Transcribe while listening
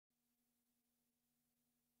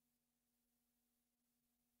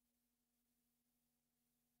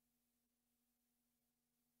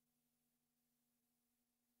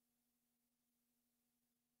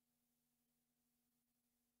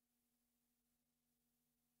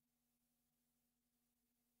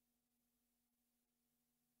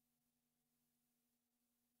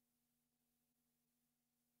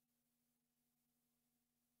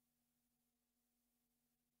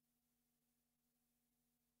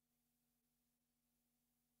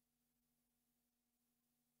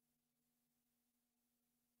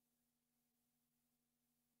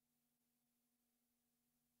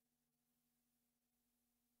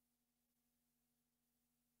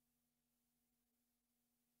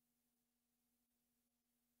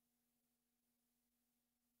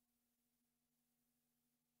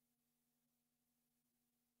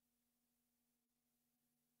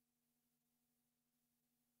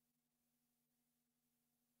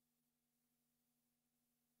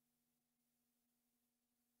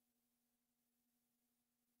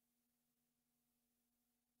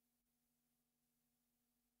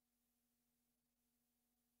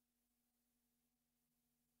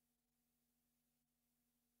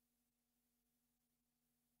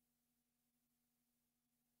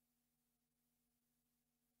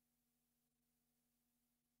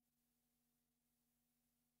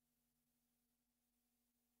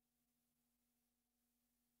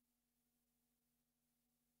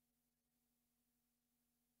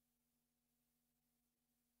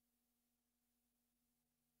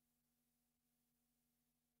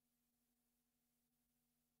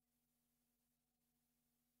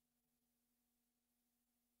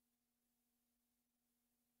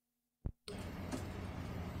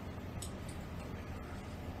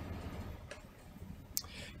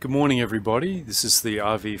Good morning, everybody. This is the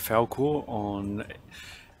ROV Falkor on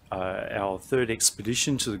our third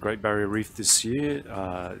expedition to the Great Barrier Reef this year.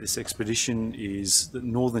 This expedition is the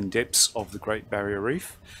northern depths of the Great Barrier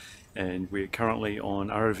Reef, and we're currently on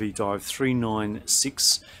ROV Dive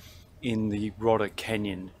 396 in the Rodda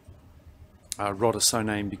Canyon. Rodda so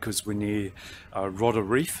named because we're near Rodda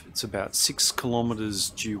Reef. It's about 6 kilometers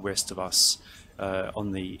due west of us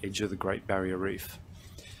on the edge of the Great Barrier Reef.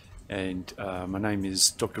 And my name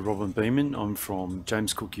is Dr Robin Beaman. I'm from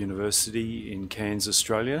James Cook University in Cairns,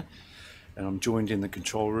 Australia, and I'm joined in the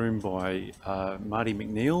control room by Marty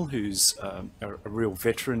McNeil, who's a real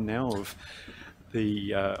veteran now of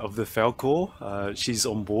the Falkor. She's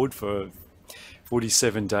on board for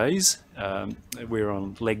 47 days. We're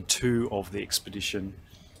on leg 2 of the expedition.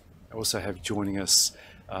 I also have joining us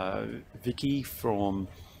Vicky from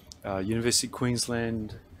University of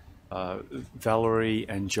Queensland, Valerie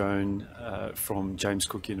and Joan from James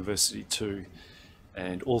Cook University too,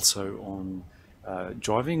 and also on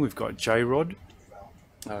driving we've got J-Rod,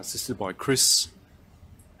 assisted by Chris,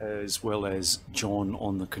 as well as John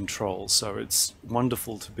on the controls. So it's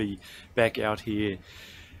wonderful to be back out here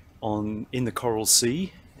in the Coral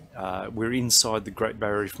Sea. We're inside the Great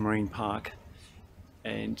Barrier Reef Marine Park,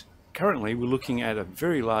 and currently we're looking at a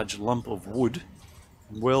very large lump of wood,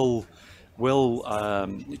 well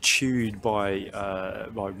chewed by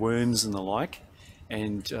worms and the like.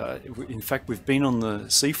 And in fact, we've been on the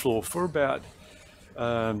seafloor for about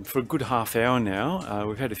for a good half hour now.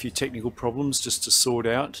 We've had a few technical problems just to sort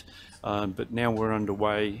out, but now we're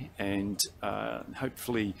underway, and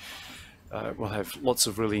hopefully we'll have lots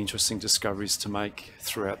of really interesting discoveries to make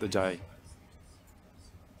throughout the day.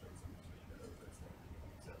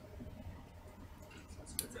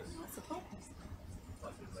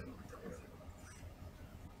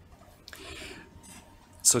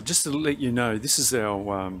 So just to let you know, this is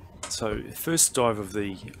our first dive of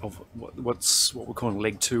what we're calling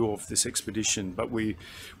leg 2 of this expedition. But we've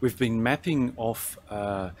been mapping off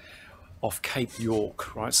Cape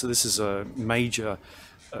York, right? So this is a major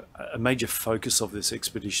focus of this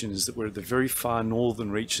expedition, is that we're at the very far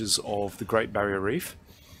northern reaches of the Great Barrier Reef,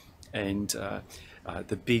 and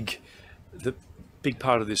the big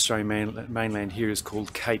part of the Australian mainland here is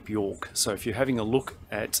called Cape York. So if you're having a look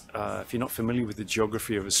at, if you're not familiar with the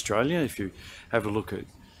geography of Australia, if you have a look at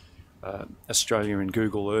Australia in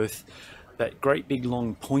Google Earth, that great big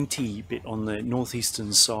long pointy bit on the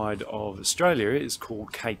northeastern side of Australia is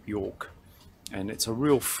called Cape York. And it's a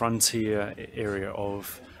real frontier area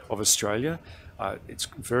of Australia. It's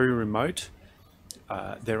very remote.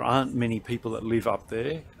 There aren't many people that live up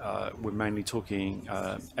there. We're mainly talking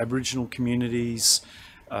Aboriginal communities,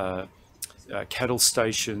 cattle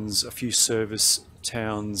stations, a few service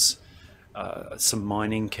towns, some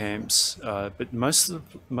mining camps, but most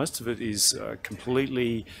of it is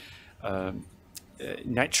completely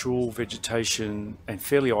natural vegetation and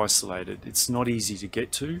fairly isolated. It's not easy to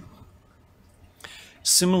get to.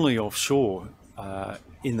 Similarly, offshore,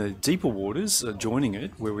 in the deeper waters adjoining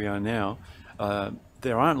it, where we are now,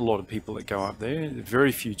 there aren't a lot of people that go up there.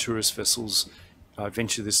 Very few tourist vessels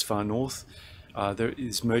venture this far north. There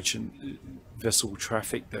is merchant vessel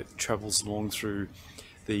traffic that travels along through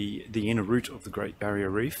the inner route of the Great Barrier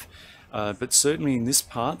Reef. But certainly in this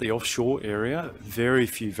part, the offshore area, very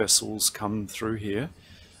few vessels come through here.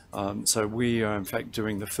 So we are in fact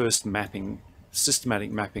doing the first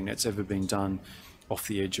systematic mapping that's ever been done off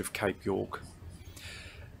the edge of Cape York.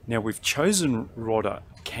 Now we've chosen Rodda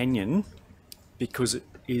Canyon because it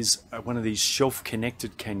is one of these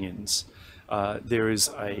shelf-connected canyons. There is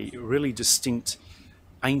a really distinct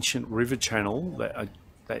ancient river channel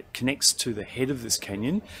that connects to the head of this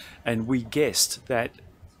canyon, and we guessed that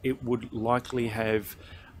it would likely have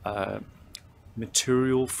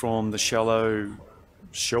material from the shallow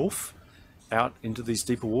shelf out into these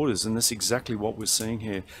deeper waters, and that's exactly what we're seeing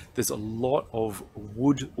here. There's a lot of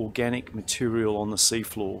wood organic material on the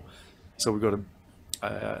seafloor. So we've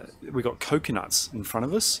got coconuts in front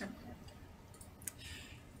of us,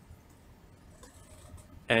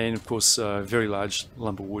 and of course a very large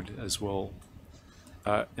lump of wood as well.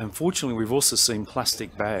 Unfortunately, we've also seen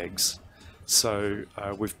plastic bags, so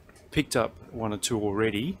we've picked up 1 or 2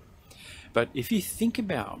 already. But if you think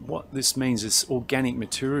about what this means, this organic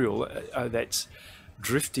material that's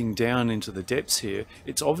drifting down into the depths here,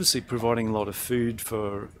 it's obviously providing a lot of food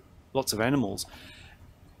for lots of animals.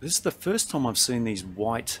 This is the first time I've seen these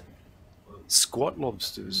white squat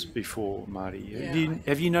lobsters before, Marty. Yeah.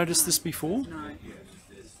 Have you noticed this before? No.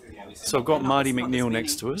 So I've got Marty McNeil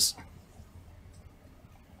next to us.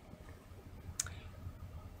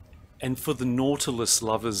 And for the Nautilus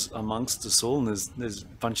lovers amongst us all, and there's a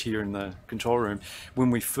bunch here in the control room, when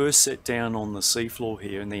we first sat down on the seafloor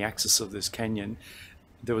here in the axis of this canyon,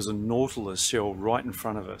 there was a Nautilus shell right in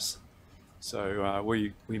front of us. So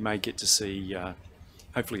we may get to see,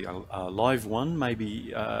 hopefully, a live one,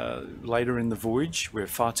 maybe later in the voyage. We're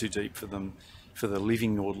far too deep for them, for the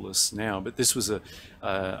living Nautilus now, but this was a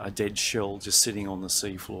dead shell just sitting on the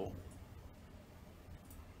seafloor.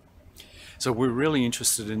 So we're really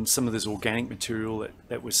interested in some of this organic material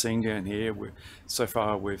that we're seeing down here. So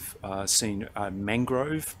far we've seen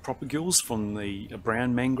mangrove propagules from the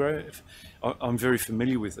brown mangrove. I'm very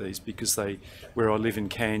familiar with these because where I live in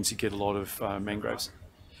Cairns, you get a lot of mangroves.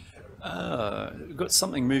 We've got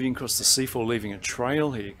something moving across the seafloor, leaving a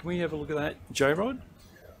trail here. Can we have a look at that, J-Rod?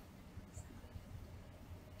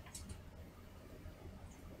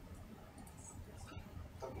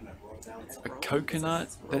 A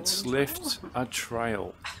coconut that's left a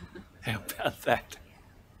trail. How about that?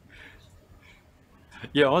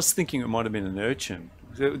 Yeah, I was thinking it might have been an urchin.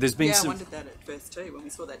 There's been I wondered that at first too when we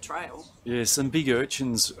saw that trail. Yeah, some big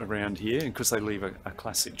urchins around here because they leave a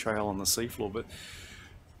classic trail on the seafloor. But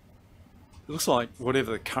it looks like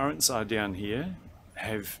whatever the currents are down here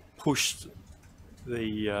have pushed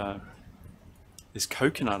this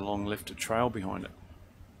coconut along, left a trail behind it.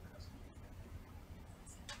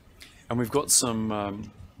 And we've got some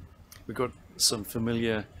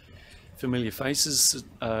familiar faces,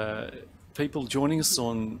 people joining us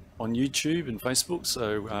on YouTube and Facebook.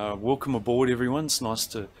 So welcome aboard, everyone. It's nice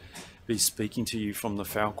to be speaking to you from the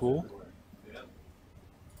Falkor.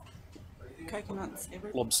 Coconuts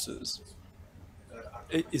everywhere. Lobsters.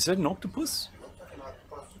 Is that an octopus?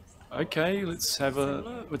 Okay, let's have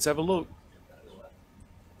a look.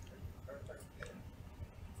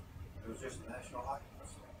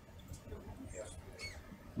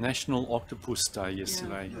 National Octopus Day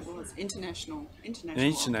yesterday. Yeah, it was International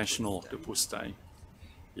Octopus Day.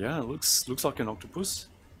 Yeah, it looks like an octopus.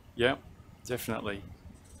 Yeah, definitely.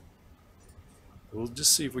 We'll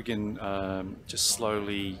just see if we can just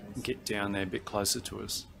slowly get down there a bit closer to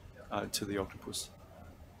us, to the octopus.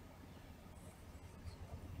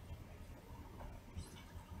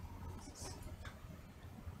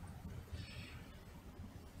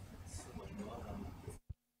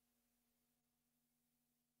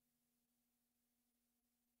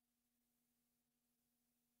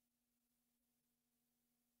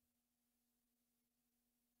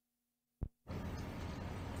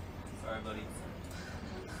 Sorry, buddy.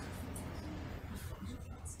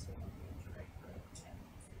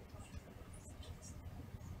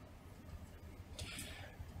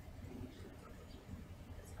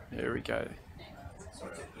 There we go.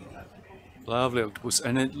 Lovely octopus,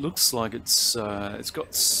 and it looks like it's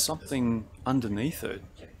got something underneath it.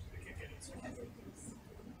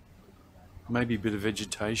 Maybe a bit of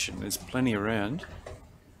vegetation. There's plenty around.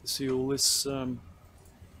 See all this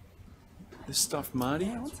this stuff, Marty?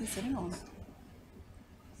 Yeah, what's he sitting on?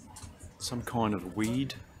 Some kind of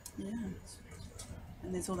weed. Yeah.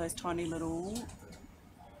 And there's all those tiny little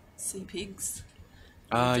sea pigs.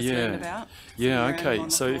 Yeah. Yeah, okay.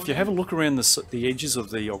 So if you have a look around the edges of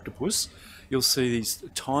the octopus, you'll see these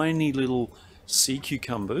tiny little sea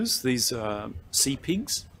cucumbers. These are sea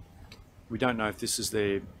pigs. We don't know if this is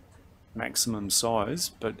their maximum size,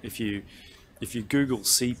 but if you Google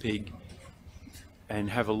sea pig and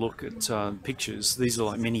have a look at pictures, these are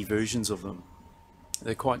like mini versions of them.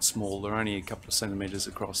 They're quite small. They're only a couple of centimeters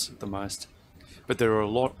across at the most, but there are a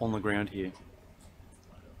lot on the ground here.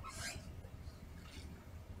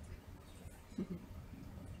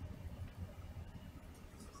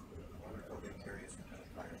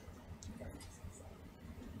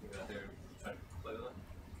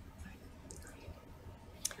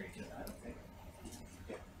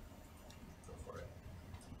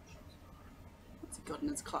 What's he got in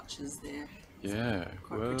his clutches there? Yeah,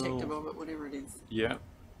 Quite protective of it, whatever it is. Yeah.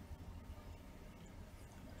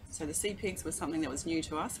 So the sea pigs was something that was new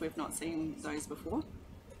to us. We've not seen those before.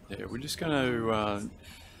 Yeah, we're just going to,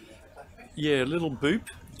 yeah, a little boop,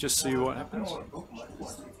 just see what happens.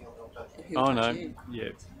 Oh no, yeah.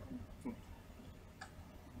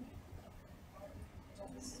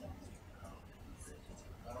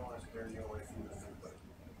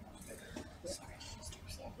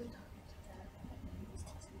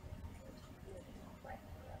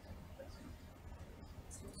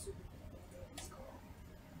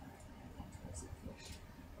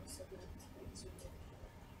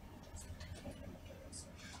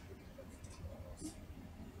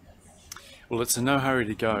 Well, it's a no hurry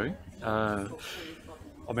to go.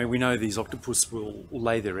 I mean, we know these octopus will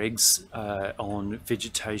lay their eggs on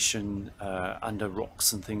vegetation under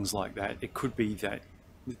rocks and things like that. It could be that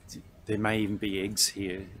there may even be eggs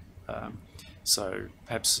here, so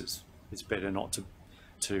perhaps it's better not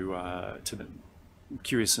to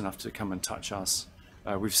curious enough to come and touch us.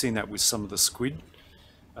 We've seen that with some of the squid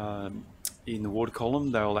in the water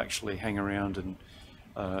column. They'll actually hang around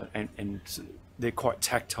and they're quite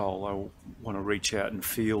tactile. They'll want to reach out and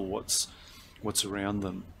feel what's around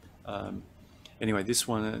them. Anyway, this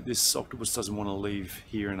octopus doesn't want to leave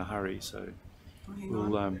here in a hurry, so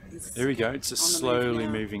we'll. There we go. It's just slowly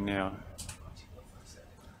moving now.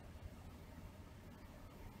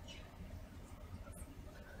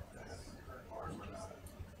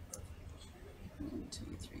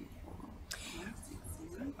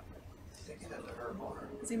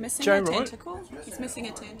 Is he missing a tentacle? He's missing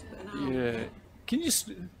a tentacle. No. Yeah. Can you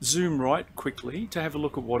just zoom right quickly to have a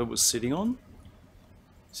look at what it was sitting on?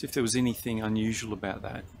 See if there was anything unusual about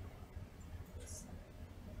that.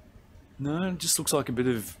 No, it just looks like a bit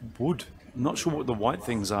of wood. I'm not sure what the white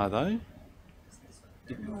things are though.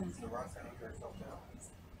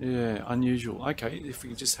 Yeah, unusual. Okay, if we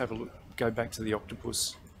could just have a look, go back to the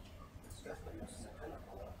octopus.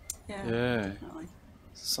 Yeah. Yeah. Definitely.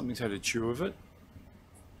 Something's had a chew of it.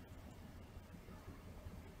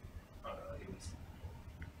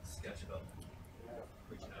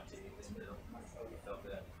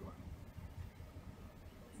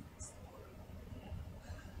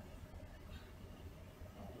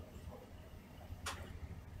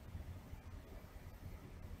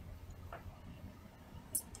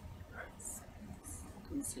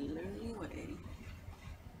 Slowly away.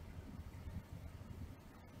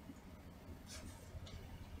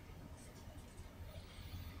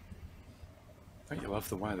 Don't you love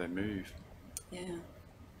the way they move? Yeah.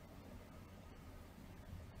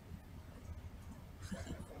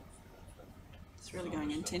 It's really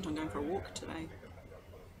going intent on going for a walk today.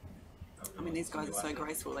 I mean, these guys are so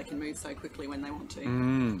graceful, they can move so quickly when they want to.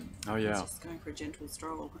 Oh yeah. It's just going for a gentle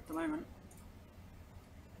stroll at the moment.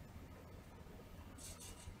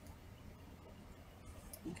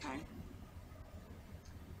 Okay.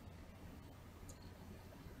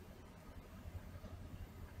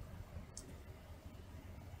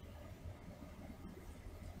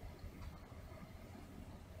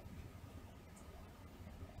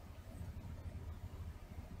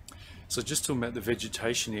 So just talking about the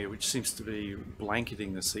vegetation here, which seems to be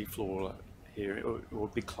blanketing the seafloor here, or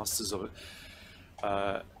big clusters of it.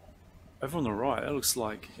 Over on the right, that looks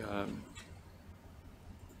like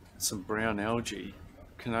some brown algae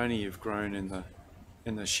can only have grown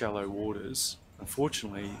in the shallow waters.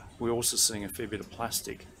 Unfortunately, we're also seeing a fair bit of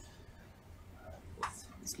plastic.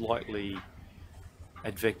 It's likely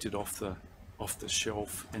advected off the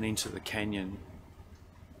shelf and into the canyon.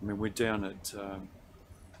 I mean, we're down at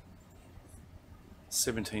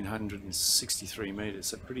 1,763 metres,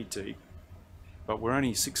 so pretty deep. But we're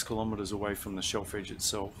only 6 kilometres away from the shelf edge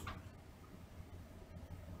itself.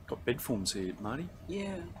 Got bed forms here, Marty.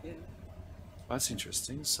 Yeah, yeah. That's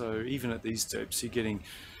interesting. So even at these depths, you're getting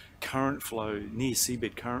current flow, near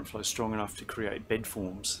seabed current flow strong enough to create bed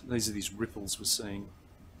forms. These are these ripples we're seeing.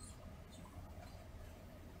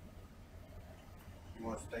 You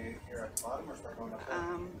want to stay here at the bottom or start going up there?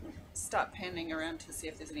 Start panning around to see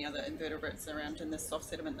if there's any other invertebrates around in this soft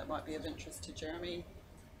sediment that might be of interest to Jeremy.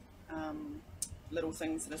 Little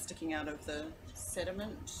things that are sticking out of the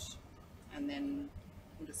sediment, and then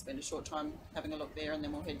we'll just spend a short time having a look there, and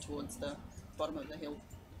then we'll head towards the bottom of the hill,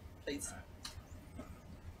 please.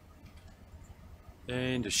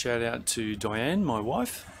 And a shout out to Diane, my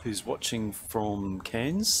wife, who's watching from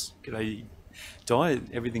Cairns. G'day, Di.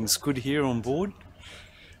 Everything's good here on board.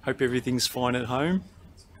 Hope everything's fine at home.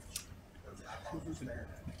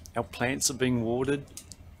 Our plants are being watered.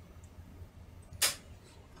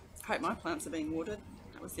 Hope my plants are being watered.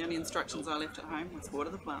 That was the only instructions I left at home, was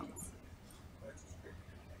water the plants.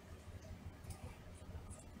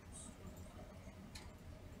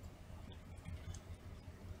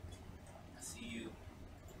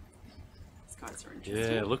 Guys are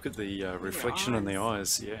interesting. Yeah, look at the reflection in the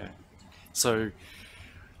eyes. Yeah. So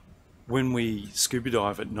when we scuba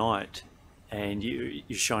dive at night and you're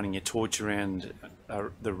shining your torch around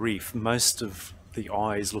the reef, most of the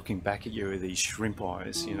eyes looking back at you are these shrimp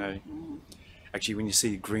eyes. You know, actually, when you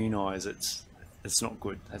see green eyes, it's not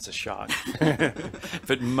good. That's a shark.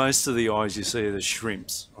 But most of the eyes you see are the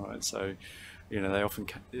shrimps. Right. So, you know, they often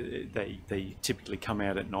they typically come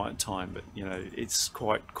out at night time, but you know, it's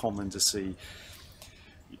quite common to see,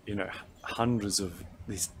 you know, hundreds of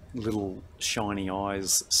these little shiny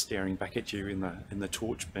eyes staring back at you in the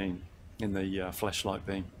torch beam. in the flashlight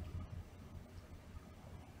beam.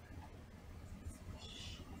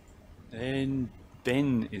 And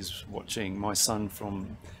Ben is watching, my son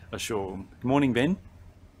from ashore. Good morning, Ben.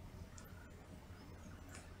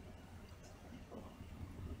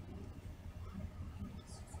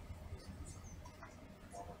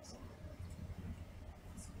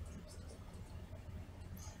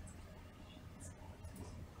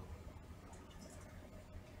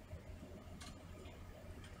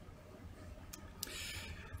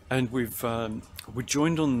 And we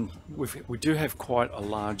joined on. We do have quite a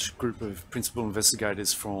large group of principal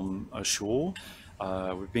investigators from ashore.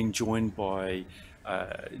 We've been joined by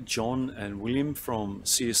John and William from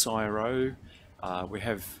CSIRO. We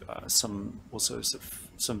have some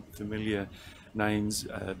familiar names.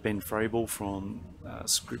 Ben Frabel from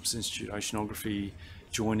Scripps Institute Oceanography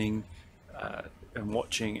joining and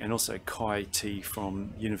watching, and also Kai T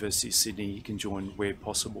from University of Sydney. You can join where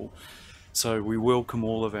possible. So we welcome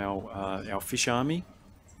all of our fish army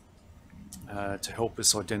to help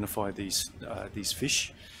us identify these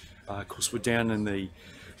fish. Of course, we're down in the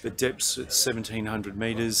depths at 1700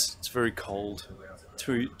 meters. It's very cold,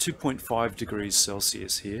 2.5 degrees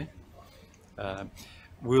Celsius here.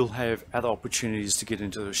 We'll have other opportunities to get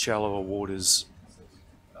into the shallower waters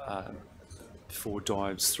for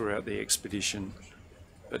dives throughout the expedition.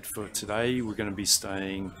 But for today, we're going to be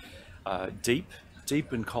staying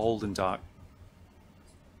deep and cold and dark.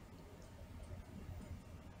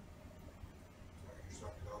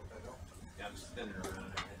 Yeah, I'm spinning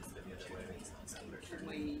around. I had to spin the other way.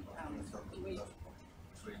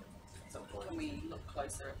 Can we look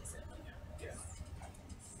closer at the sediment? Yeah.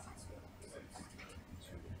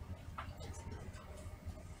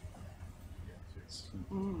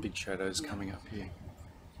 Big shadows coming up here.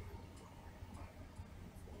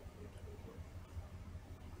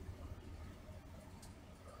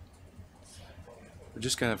 We're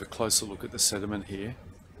just going to have a closer look at the sediment here.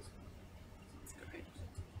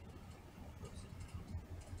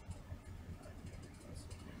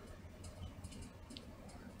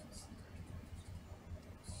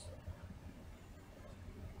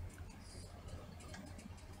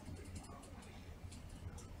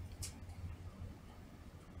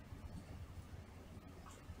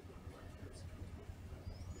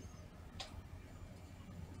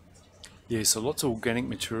 Yeah, so lots of organic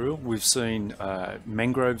material. We've seen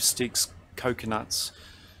mangrove sticks, coconuts,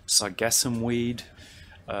 sargassum weed,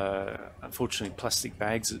 unfortunately plastic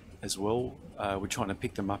bags as well. We're trying to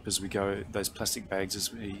pick them up as we go, those plastic bags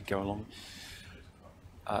as we go along.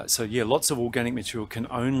 So yeah, lots of organic material can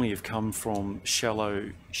only have come from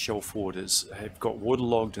shallow shelf waters, have got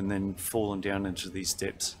waterlogged and then fallen down into these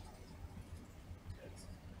depths.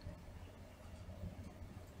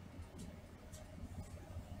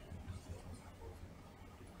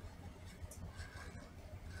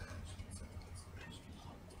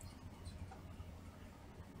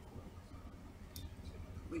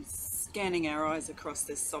 We're scanning our eyes across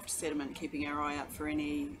this soft sediment, keeping our eye out for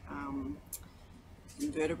any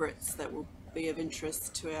invertebrates that will be of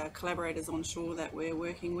interest to our collaborators on shore that we're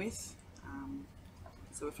working with.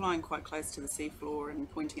 So we're flying quite close to the seafloor and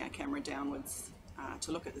pointing our camera downwards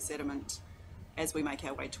to look at the sediment as we make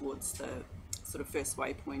our way towards the sort of first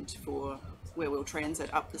waypoint for where we'll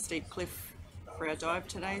transit up the steep cliff for our dive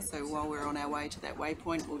today. So while we're on our way to that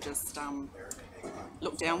waypoint, we'll just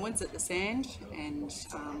look downwards at the sand and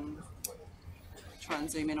try and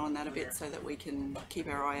zoom in on that a bit so that we can keep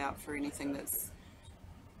our eye out for anything that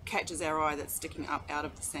catches our eye that's sticking up out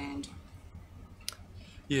of the sand.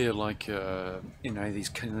 Yeah, like you know, these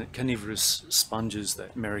carnivorous sponges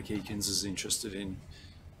that Merrick Eakins is interested in.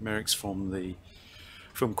 Merrick's from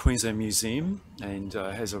Queensland Museum and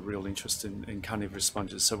has a real interest in carnivorous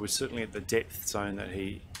sponges. So we're certainly at the depth zone that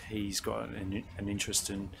he's got an interest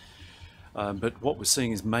in. But what we're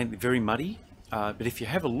seeing is mainly very muddy. But if you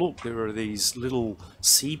have a look, there are these little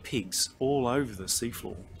sea pigs all over the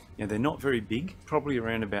seafloor. Now, they're not very big, probably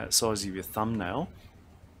around about the size of your thumbnail.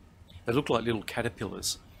 They look like little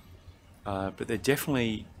caterpillars, but they're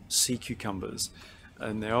definitely sea cucumbers.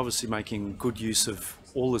 And they're obviously making good use of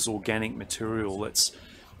all this organic material that's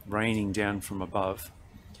raining down from above.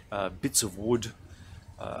 Bits of wood,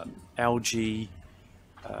 algae,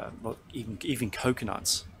 even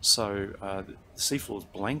coconuts. So the seafloor is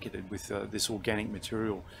blanketed with this organic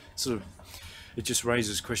material. Sort of, it just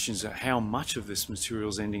raises questions of how much of this material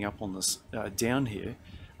is ending up on this down here.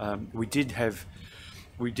 We did have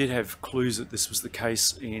clues that this was the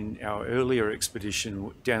case in our earlier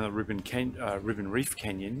expedition down the Ribbon Reef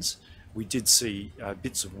canyons. We did see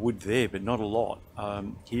bits of wood there, but not a lot.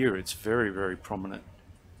 Here it's very, very prominent.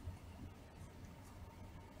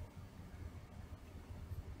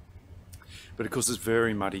 but of course it's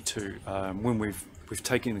very muddy too. When we've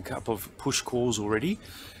taken a couple of push calls already,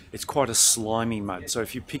 it's quite a slimy mud. So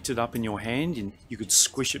if you picked it up in your hand, you could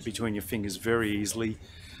squish it between your fingers very easily.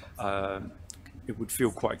 It would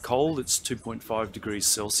feel quite cold. It's 2.5 degrees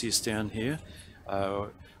Celsius down here.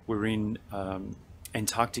 We're in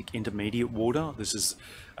Antarctic intermediate water. This is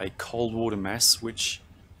a cold water mass which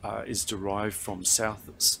is derived from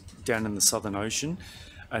down in the Southern Ocean,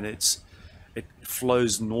 and it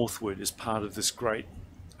flows northward as part of this great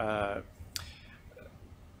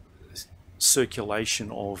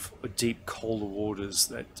circulation of deep colder waters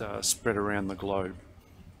that spread around the globe.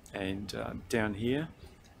 And down here,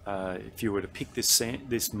 if you were to pick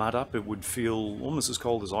this mud up, it would feel almost as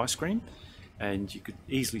cold as ice cream, and you could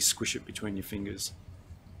easily squish it between your fingers.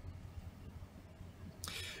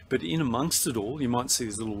 But in amongst it all, you might see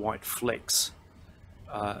these little white flecks.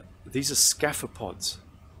 These are scaphopods.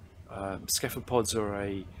 Scaphopods are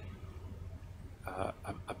a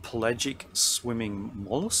pelagic swimming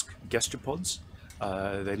mollusk, gastropods.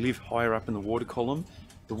 They live higher up in the water column,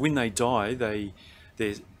 but when they die,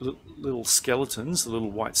 they're little skeletons, the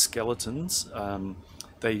little white skeletons,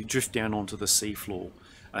 they drift down onto the seafloor.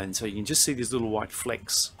 And so you can just see these little white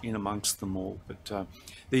flecks in amongst them all. But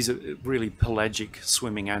these are really pelagic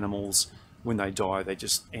swimming animals. When they die, they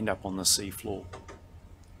just end up on the seafloor.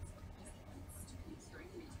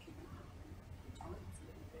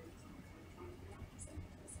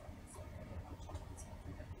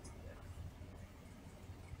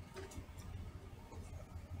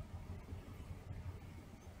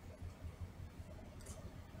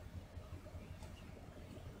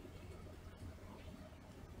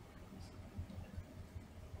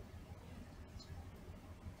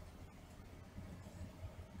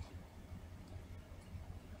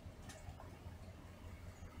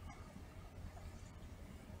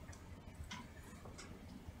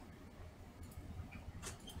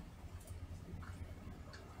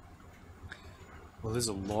 Well, there's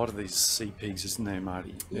a lot of these sea pigs, isn't there,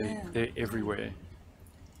 Marty? Yeah. They're everywhere.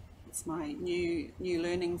 It's my new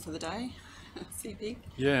learning for the day. Sea pig.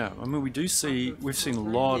 Yeah, I mean, we've seen a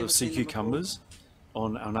lot of sea cucumbers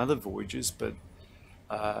on other voyages, but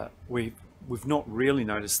we've not really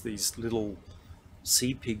noticed these little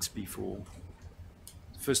sea pigs before.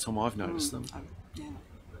 First time I've noticed them. Yeah.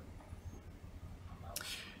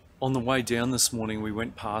 On the way down this morning, we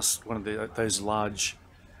went past one of those large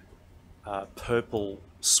purple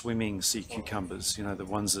swimming sea cucumbers, you know, the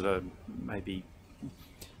ones that are maybe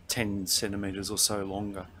 10 centimeters or so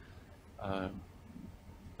longer.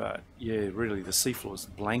 But yeah, really the seafloor is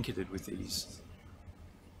blanketed with these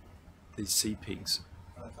sea pigs.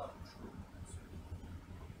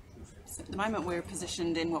 So at the moment we're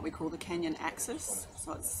positioned in what we call the canyon axis.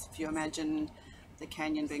 So it's, if you imagine the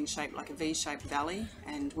canyon being shaped like a V-shaped valley,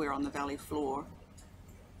 and we're on the valley floor,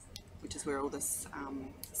 which is where all this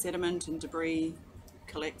sediment and debris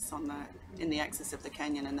collects in the axis of the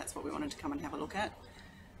canyon, and that's what we wanted to come and have a look at.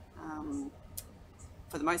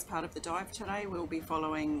 For the most part of the dive today, we'll be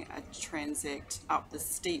following a transect up the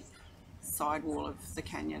steep side wall of the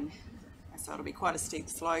canyon. So it'll be quite a steep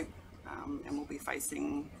slope, and we'll be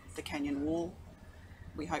facing the canyon wall.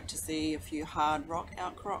 We hope to see a few hard rock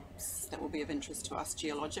outcrops that will be of interest to us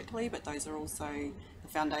geologically, but those are also the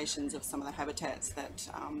foundations of some of the habitats that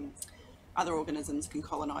other organisms can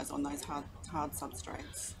colonise on those hard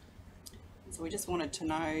substrates. So we just wanted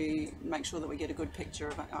to make sure that we get a good picture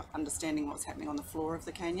of understanding what's happening on the floor of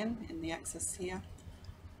the canyon in the axis here.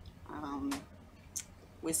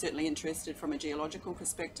 We're certainly interested from a geological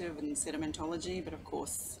perspective and sedimentology, but of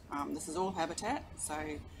course this is all habitat, so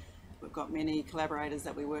we've got many collaborators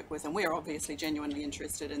that we work with, and we're obviously genuinely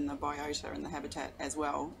interested in the biota and the habitat as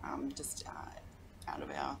well, just out of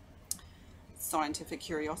our scientific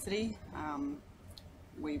curiosity.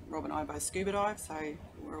 Rob and I both scuba dive, so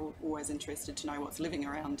we're always interested to know what's living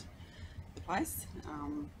around the place.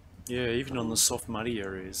 Yeah, even on the soft muddy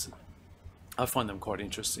areas, I find them quite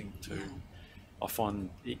interesting too. Yeah. I find,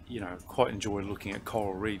 quite enjoy looking at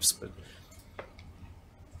coral reefs, but I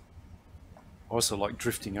also like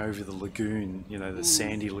drifting over the lagoon, the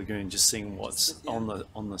sandy lagoon, just seeing what's on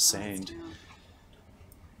the sand.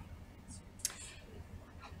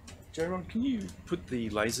 J-Rod, can you put the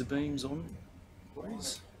laser beams on,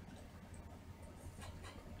 please?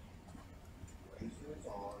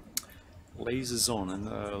 Lasers on in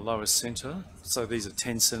the lower centre. So these are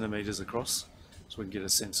 10 centimetres across, so we can get a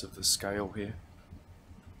sense of the scale here.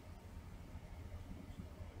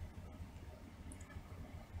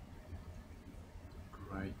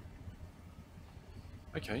 Great.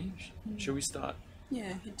 Okay, shall we start?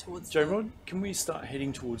 Yeah, head towards J-Rod, can we start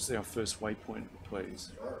heading towards our first waypoint,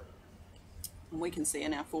 please? And we can see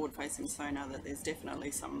in our forward-facing sonar that there's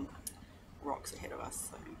definitely some rocks ahead of us,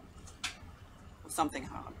 so, or something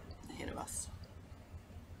hard ahead of us.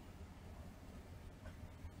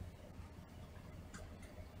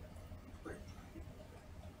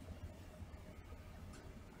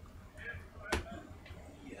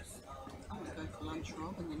 I'm going to go for lunch,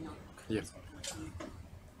 Rob, and then you'll... Yep.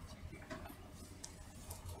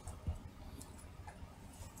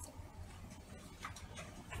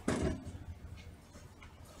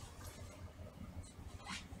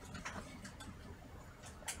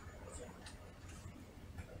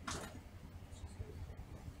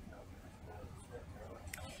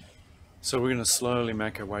 So we're going to slowly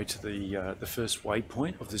make our way to the first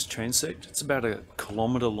waypoint of this transect. It's about 1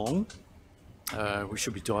 kilometre long. We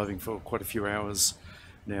should be diving for quite a few hours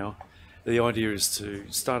now. The idea is to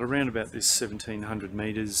start around about this 1700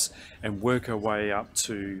 metres and work our way up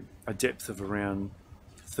to a depth of around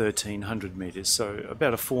 1300 metres. So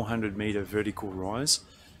about a 400 metre vertical rise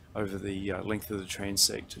over the length of the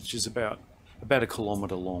transect, which is about 1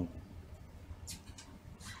 kilometre long.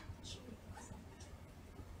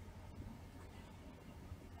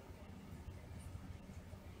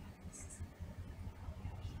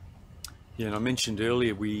 Yeah, and I mentioned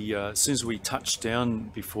earlier, as soon as we touched down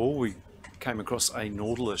before, we came across a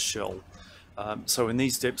nautilus shell. So in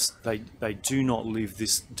these depths, they do not live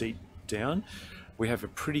this deep down. We have a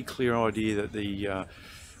pretty clear idea that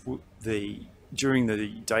during the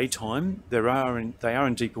daytime, they are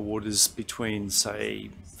in deeper waters between, say,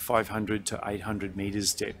 500 to 800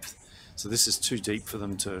 meters depth. So this is too deep for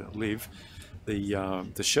them to live.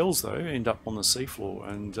 The shells, though, end up on the seafloor,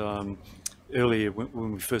 and earlier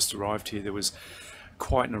when we first arrived here, there was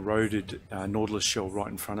quite an eroded nautilus shell right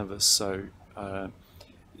in front of us. So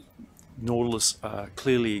nautilus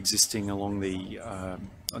clearly existing along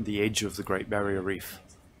on the edge of the Great Barrier Reef.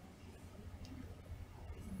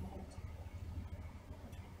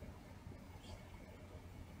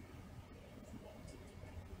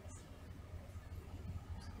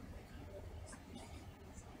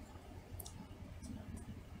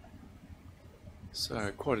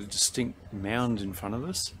 So quite a distinct mound in front of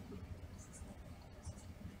us.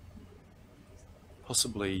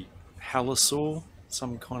 Possibly halosaur,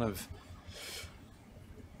 some kind of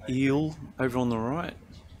eel over on the right.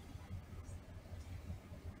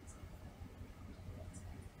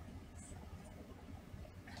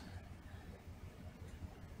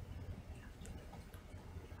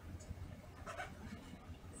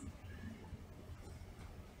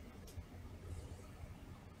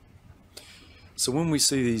 So when we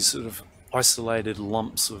see these sort of isolated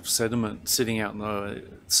lumps of sediment sitting out on the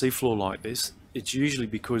seafloor like this, it's usually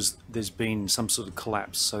because there's been some sort of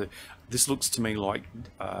collapse. So this looks to me like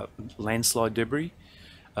landslide debris,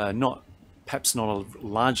 perhaps not a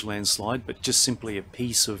large landslide, but just simply a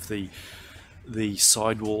piece of the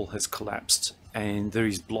sidewall has collapsed, and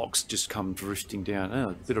these blocks just come drifting down. Oh,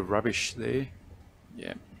 a bit of rubbish there,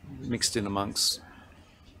 yeah, mixed in amongst.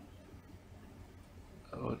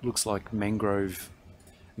 Oh, it looks like mangrove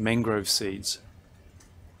seeds.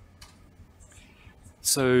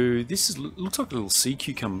 So this looks like a little sea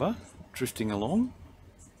cucumber drifting along.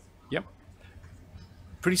 Yep,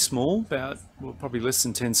 pretty small, about probably less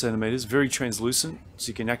than 10 centimeters. Very translucent, so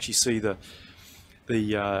you can actually see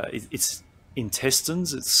its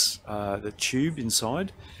intestines. It's the tube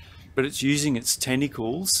inside, but it's using its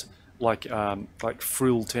tentacles like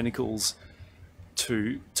frill tentacles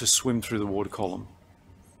to swim through the water column.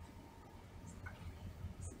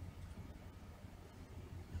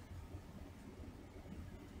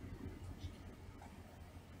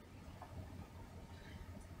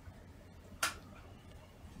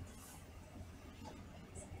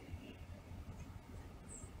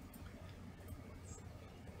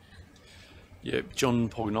 Yeah, John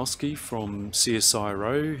Pogonowski from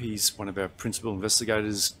CSIRO, he's one of our principal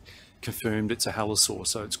investigators, confirmed it's a halosaur.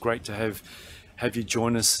 So it's great to have you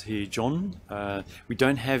join us here, John. We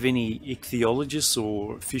don't have any ichthyologists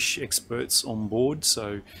or fish experts on board,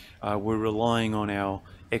 so we're relying on our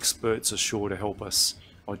experts ashore to help us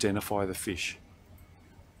identify the fish.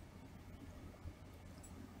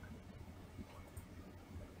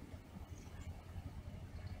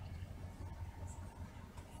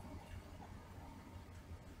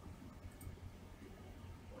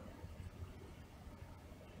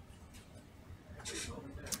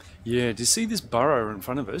 Yeah, do you see this burrow in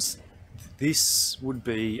front of us? This would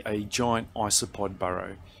be a giant isopod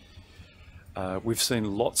burrow. We've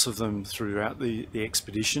seen lots of them throughout the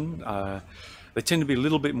expedition. They tend to be a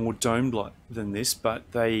little bit more domed than this, but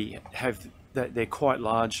they're quite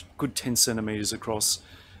large, good 10 centimeters across,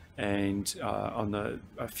 and on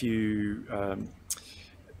a few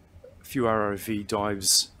ROV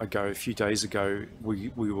dives ago, a few days ago, we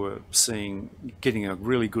were getting a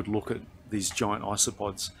really good look at these giant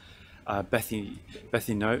isopods,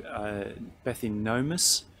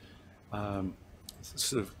 Bathynomus,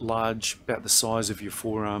 sort of large, about the size of your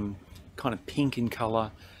forearm, kind of pink in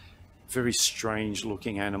colour, very strange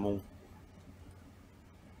looking animal.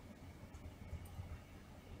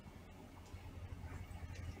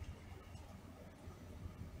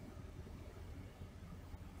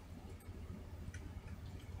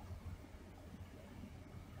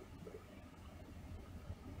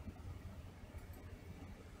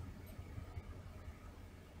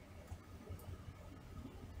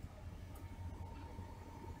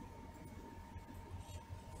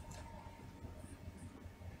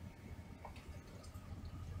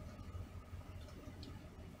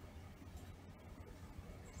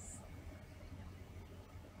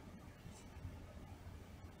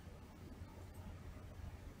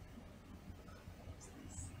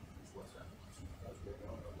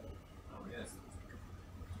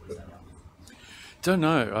 Don't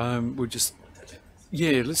know. We'll just,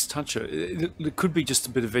 yeah, let's touch it. It could be just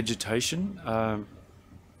a bit of vegetation.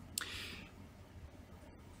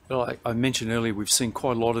 Like I mentioned earlier, we've seen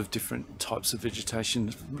quite a lot of different types of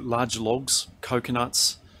vegetation: large logs,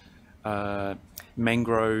 coconuts,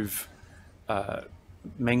 mangrove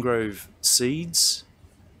seeds.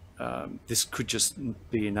 This could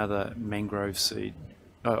just be another mangrove seed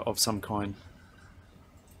of some kind.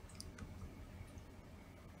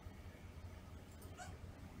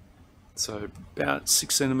 So about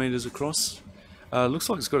 6 centimeters across. Looks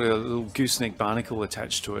like it's got a little gooseneck barnacle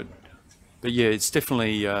attached to it. But yeah, it's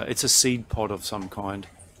definitely, it's a seed pod of some kind.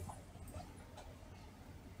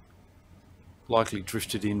 Likely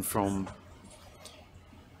drifted in from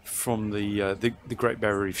the Great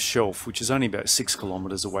Barrier Reef shelf, which is only about 6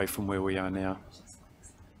 kilometers away from where we are now.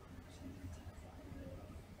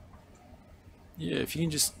 Yeah, if you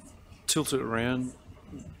can just tilt it around,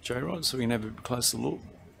 J-Rod, so we can have a closer look.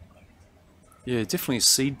 Yeah, definitely a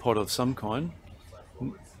seed pod of some kind.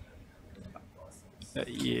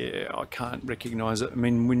 Yeah, I can't recognise it. I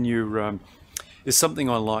mean, when you're, there's something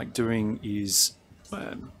I like doing is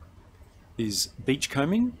beach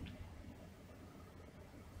combing.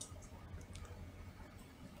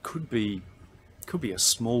 Could be a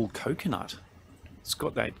small coconut. It's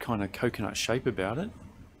got that kind of coconut shape about it.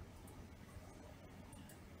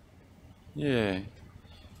 Yeah,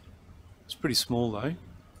 it's pretty small though.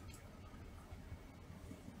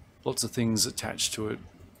 Lots of things attached to it.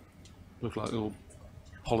 Look like little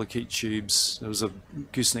polychaete tubes. There was a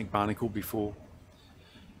gooseneck barnacle before.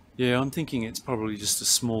 Yeah, I'm thinking it's probably just a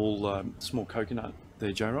small small coconut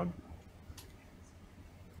there, J-Rod.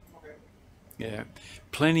 Okay. Yeah,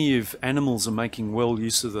 plenty of animals are making well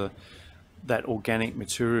use of that organic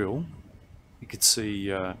material. You could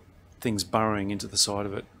see things burrowing into the side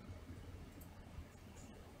of it.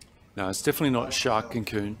 No, it's definitely not shark and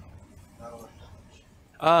coon.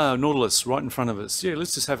 Ah, Nautilus, right in front of us. Yeah,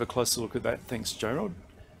 let's just have a closer look at that. Thanks, J-Rod.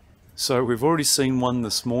 So we've already seen one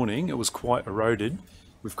this morning. It was quite eroded.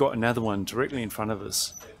 We've got another one directly in front of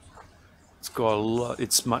us. It's got a lot,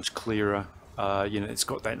 it's much clearer. You know, it's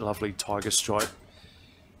got that lovely tiger stripe.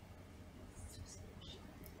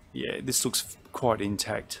 Yeah, this looks quite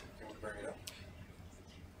intact. Can we bring it up?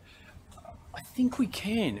 I think we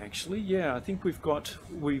can actually. Yeah, I think we've got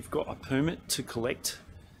a permit to collect.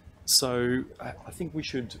 So I think we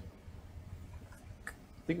should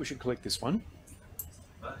collect this one.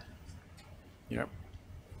 Yep.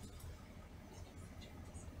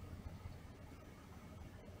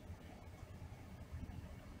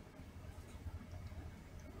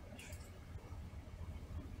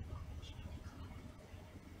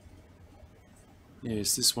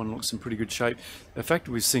 Yes, this one looks in pretty good shape. The fact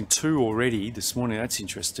that we've seen 2 already this morning, that's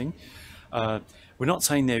interesting. We're not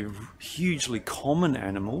saying they're hugely common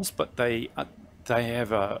animals, but they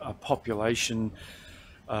have a population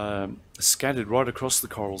scattered right across the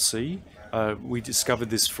Coral Sea. We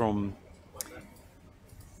discovered this from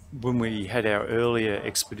when we had our earlier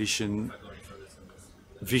expedition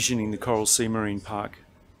visioning the Coral Sea Marine Park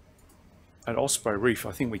at Osprey Reef.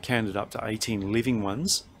 I think we counted up to 18 living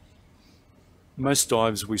ones. Most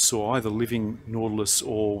dives we saw either living nautilus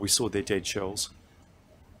or we saw their dead shells.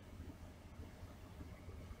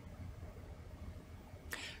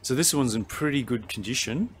 So this one's in pretty good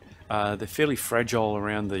condition. They're fairly fragile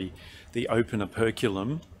around the open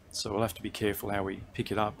operculum, so we'll have to be careful how we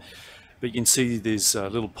pick it up. But you can see there's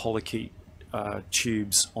little polychaete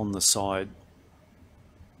tubes on the side.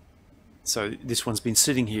 So this one's been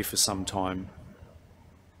sitting here for some time.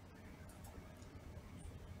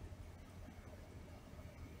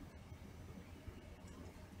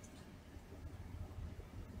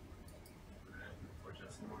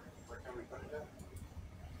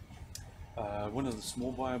 One of the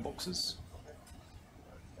small bio boxes.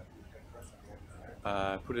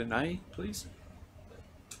 Put an A, please.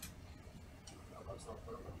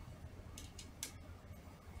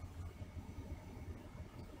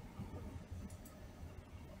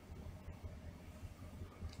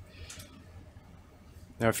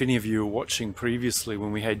 Now, if any of you were watching previously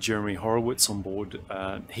when we had Jeremy Horowitz on board,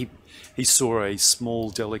 he saw a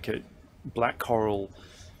small, delicate black coral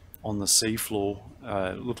on the seafloor.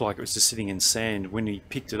 It looked like it was just sitting in sand. When he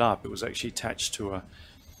picked it up, it was actually attached to a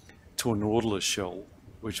nautilus shell,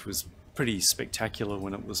 which was pretty spectacular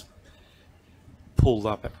when it was pulled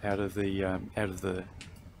up out of the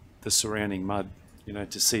surrounding mud. You know,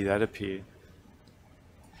 to see that appear.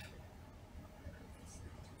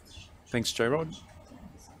 Thanks, J-Rod.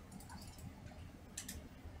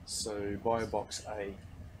 So, bio box A.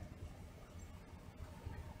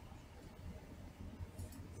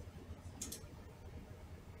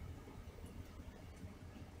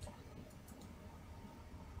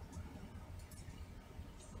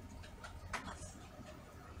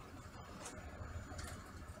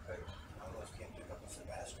 Almost can't pick up a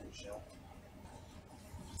SuBastian shell.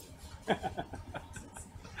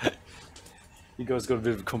 You guys got a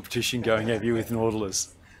bit of a competition going, have you, with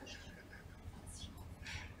Nautilus?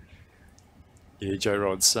 Yeah, Joe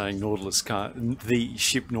Rod's saying Nautilus can't, the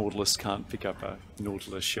ship Nautilus can't pick up a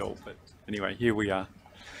Nautilus shell, but anyway, here we are.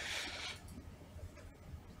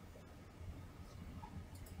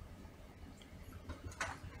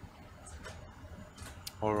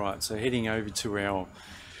 All right, so heading over to our,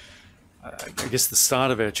 I guess the start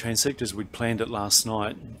of our transect as we'd planned it last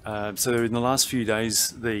night. So in the last few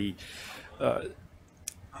days, the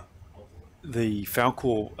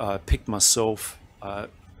Falkor picked myself,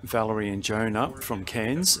 Valerie and Joan up from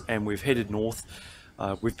Cairns, and we've headed north.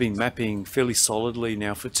 We've been mapping fairly solidly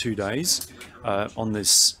now for 2 days on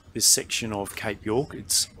this section of Cape York.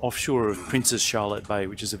 It's offshore of Princess Charlotte Bay,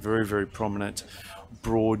 which is a very, very prominent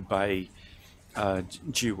broad bay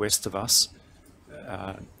due west of us.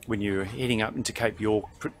 When you're heading up into Cape York,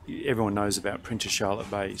 everyone knows about Princess Charlotte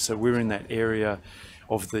Bay. So we're in that area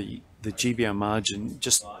of the GBR margin,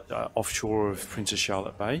 just offshore of Princess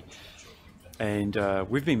Charlotte Bay. And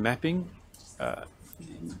we've been mapping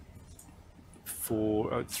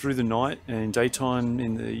through the night and daytime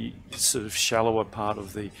in the sort of shallower part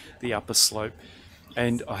of the upper slope.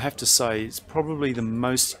 And I have to say, it's probably the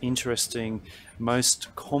most interesting,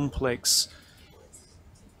 most complex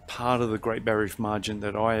part of the Great Barrier Reef margin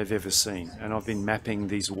that I have ever seen. And I've been mapping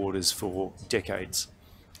these waters for decades.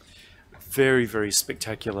 Very, very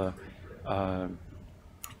spectacular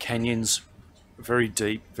canyons, very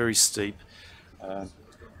deep, very steep.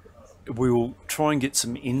 We will try and get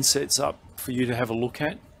some insets up for you to have a look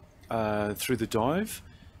at through the dive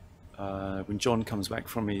when John comes back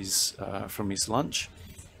from his lunch,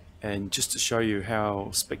 and just to show you how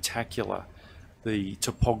spectacular the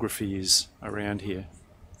topography is around here.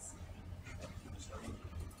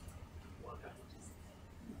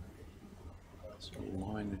 So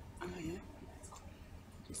line. Oh yeah.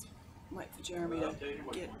 Just wait for Jeremy to get a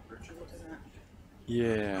look at that.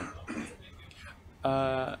 Yeah.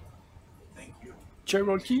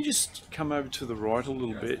 J-Rod, can you just come over to the right a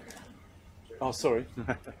little bit? Oh, sorry.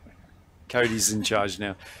 Cody's in charge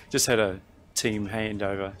now. Just had a team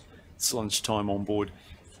handover. It's lunchtime on board.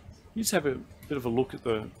 You just have a bit of a look at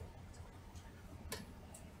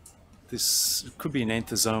this could be an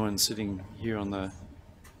anthozoan sitting here on the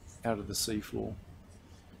out of the seafloor.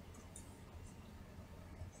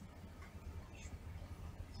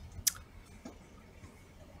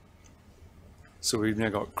 So we've now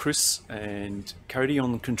got Chris and Cody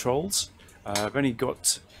on the controls. I've only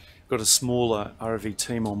got a smaller ROV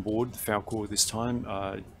team on board, the Falkor this time,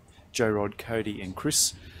 J-Rod, Cody and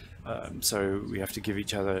Chris. So we have to give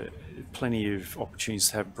each other plenty of opportunities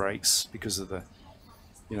to have breaks because of the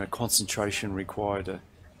concentration required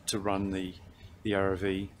to run the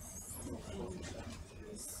ROV.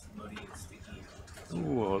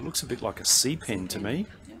 Oh, it looks a bit like a sea pen to me.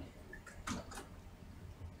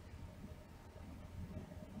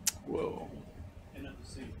 Whoa.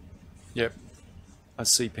 Yep, a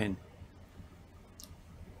sea pen.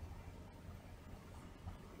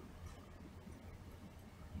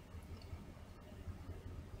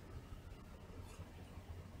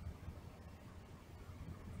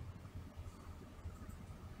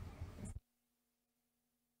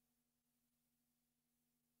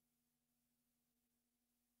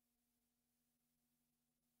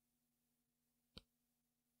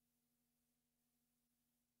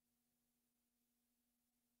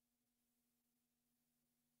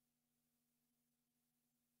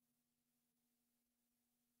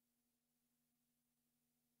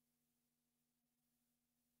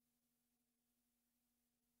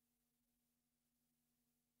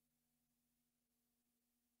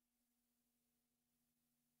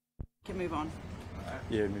 Can move on.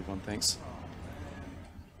 Yeah, move on, thanks.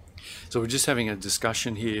 So we're just having a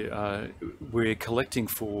discussion here. We're collecting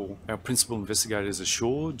for our principal investigators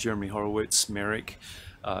ashore, Jeremy Horowitz, Merrick,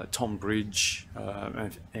 Tom Bridge,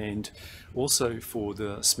 and also for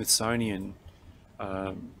the Smithsonian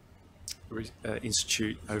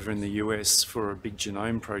Institute over in the US for a big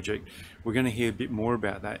genome project. We're going to hear a bit more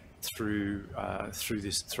about that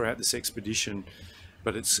throughout this expedition,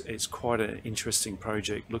 but it's quite an interesting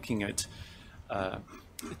project looking at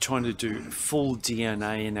trying to do full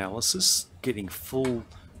DNA analysis, getting full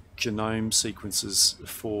genome sequences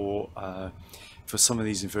for some of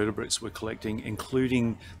these invertebrates we're collecting,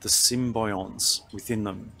 including the symbionts within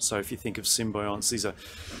them. So if you think of symbionts,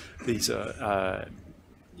 these are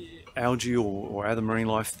algae or other marine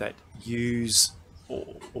life that use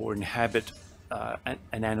or inhabit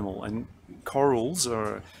an animal, and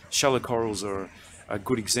shallow corals are a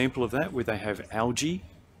good example of that, where they have algae,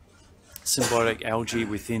 symbiotic algae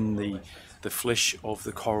within the flesh of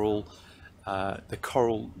the coral. The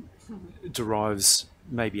coral derives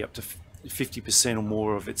maybe up to 50% or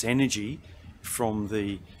more of its energy from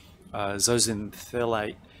the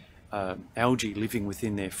zooxanthellate algae living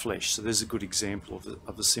within their flesh. So there's a good example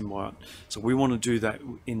of the symbiont. So we want to do that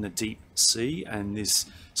in the deep sea, and this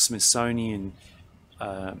Smithsonian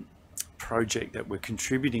project that we're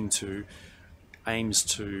contributing to aims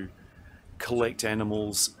to collect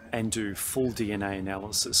animals and do full DNA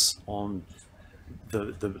analysis on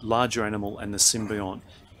the larger animal and the symbiont.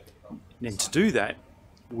 And to do that,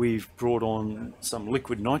 we've brought on some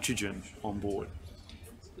liquid nitrogen on board.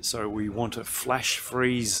 So we want to flash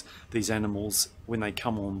freeze these animals when they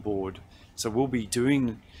come on board. So we'll be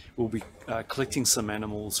collecting some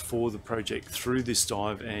animals for the project through this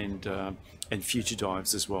dive and future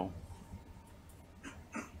dives as well.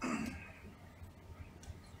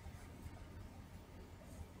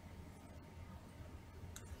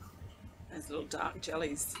 Those little dark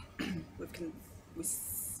jellies, we've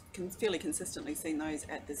fairly consistently seen those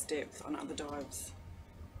at this depth on other dives.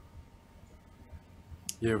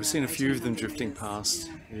 Yeah, we've seen a few of them drifting past.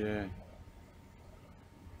 Yeah.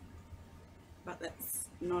 But that's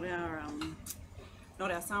not our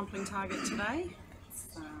sampling target today. It's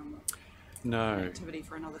No. an activity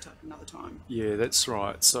for another time. Yeah, that's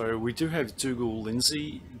right. So we do have Dougal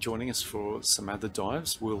Lindsay joining us for some other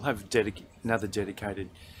dives. We'll have another dedicated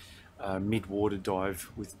mid-water dive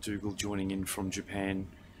with Dougal joining in from Japan.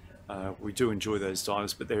 We do enjoy those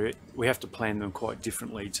dives, but we have to plan them quite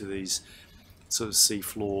differently to these sort of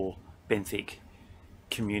seafloor benthic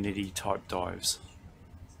community type dives.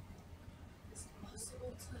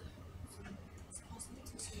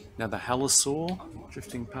 Now the halosaur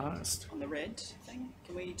drifting past. On the red thing,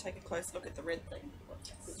 can we take a close look at the red thing?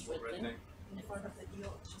 Which red thing? In front of the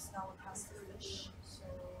eel, just now it has the fish, so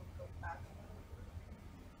go back.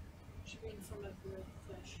 Should be in front of the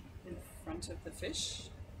fish. In front of the fish?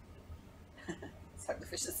 Looks like the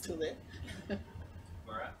fish is still there.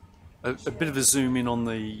 Where at? A bit of a zoom in on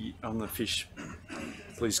the fish,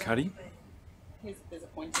 please, Cuddy. There's a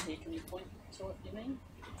pointer here. Can you point to what you mean?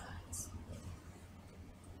 I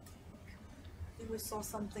think we saw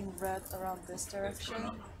something red around this direction.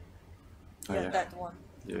 Oh, Yeah, yeah. that one.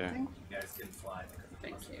 Yeah. You guys can fly.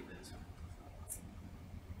 Thank you.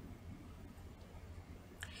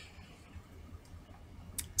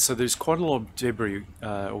 So there's quite a lot of debris,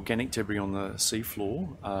 organic debris on the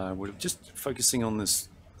seafloor. We're just focusing on this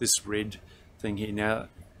red thing here. Now,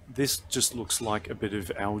 this just looks like a bit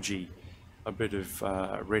of algae, a bit of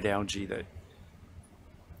red algae that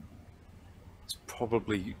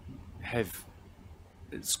probably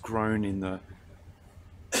it's grown in the.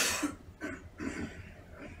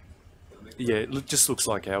 Yeah, it just looks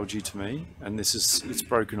like algae to me, and it's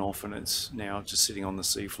broken off and it's now just sitting on the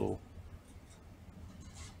seafloor.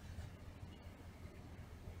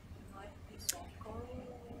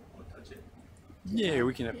 Yeah,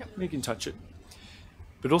 we can touch it,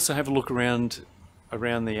 but also have a look around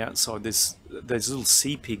the outside. There's little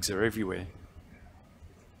sea pigs are everywhere.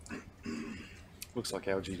 Looks like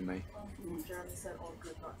algae to me. Jeremy said all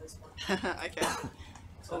good, not this one. Okay.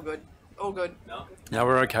 All good. All good. No? Now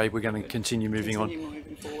we're okay. We're going to continue moving on.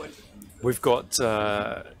 Moving forward. We've got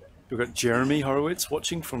Jeremy Horowitz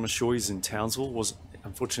watching from ashore. He's in Townsville.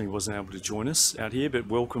 Unfortunately wasn't able to join us out here, but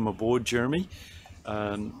welcome aboard, Jeremy.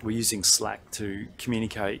 We're using Slack to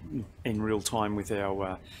communicate in real time with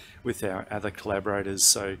our other collaborators.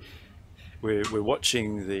 So we're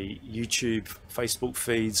watching the YouTube, Facebook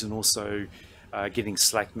feeds, and also getting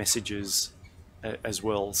Slack messages as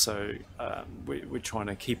well. So we're trying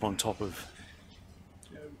to keep on top of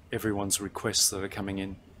everyone's requests that are coming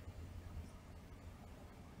in.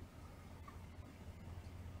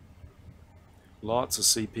 Lots of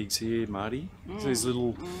sea pigs here, Marty. These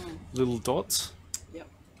little dots. Yep.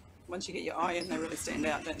 Once you get your eye in, they really stand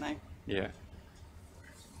out, don't they? Yeah.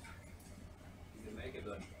 You can make it,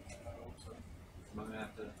 but I'm gonna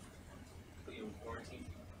have to put you in quarantine.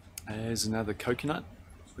 There's another coconut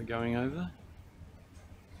we're going over.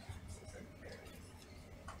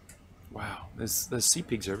 Wow, there's sea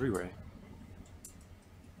pigs everywhere.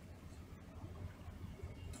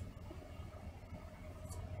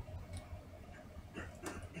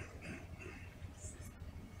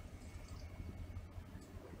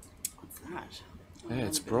 What's that? Yeah,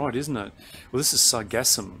 it's bright, isn't it? Well, this is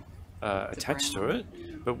sargassum attached to brown. it,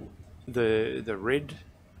 but the red,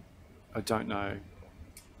 I don't know.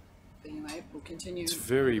 But anyway, we'll continue. It's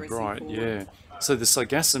very progressing bright, forward. yeah. So the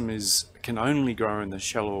sargassum can only grow in the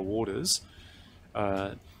shallower waters.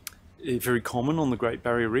 Very common on the Great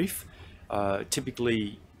Barrier Reef.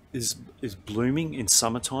 Typically is blooming in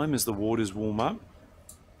summertime as the waters warm up.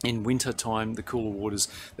 In winter time, the cooler waters,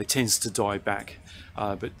 they tends to die back.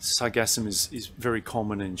 But sargassum is very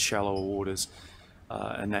common in shallower waters,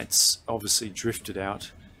 and that's obviously drifted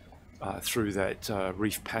out through that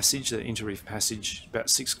reef passage, the inter-reef passage, about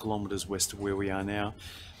 6 kilometres west of where we are now,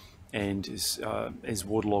 and is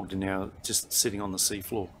waterlogged and now just sitting on the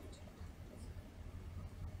seafloor.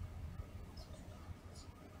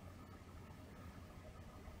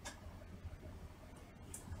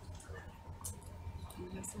 Can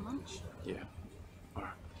we have some lunch? Yeah. All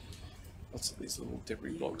right. Lots of these little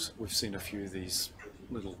debris blocks. We've seen a few of these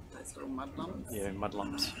little, Those little mud lumps. yeah, mud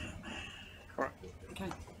lumps. All right. Okay.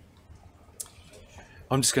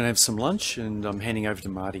 I'm just going to have some lunch, and I'm handing over to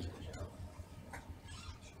Marty.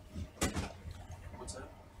 What's that?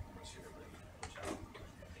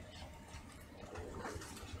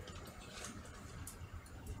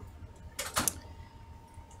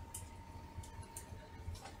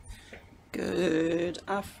 Good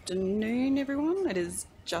afternoon, everyone. It is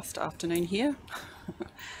just afternoon here.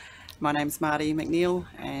 My name's Marty McNeil,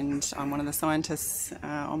 and I'm one of the scientists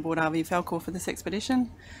on board ROV Falkor for this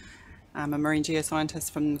expedition. I'm a marine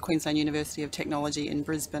geoscientist from Queensland University of Technology in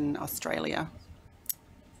Brisbane, Australia.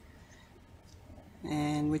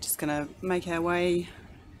 And we're just going to make our way...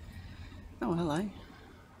 Oh, hello.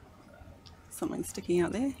 Something sticking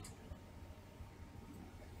out there.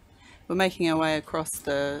 We're making our way across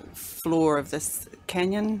the floor of this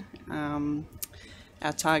canyon.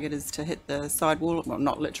 Our target is to hit the sidewall, well,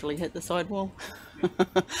 not literally hit the sidewall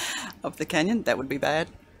of the canyon. That would be bad.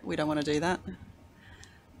 We don't want to do that.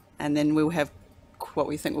 And then we'll have what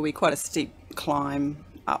we think will be quite a steep climb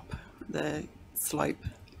up the slope.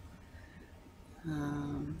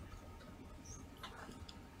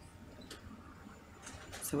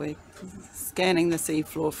 So we're scanning the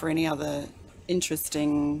seafloor for any other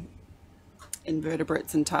interesting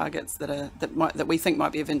invertebrates and targets that we think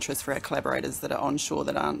might be of interest for our collaborators that are onshore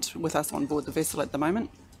that aren't with us on board the vessel at the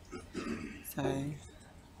moment. So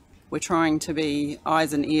we're trying to be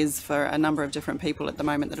eyes and ears for a number of different people at the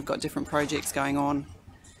moment that have got different projects going on.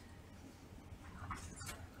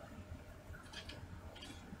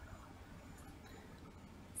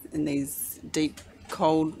 In these deep,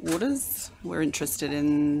 cold waters, we're interested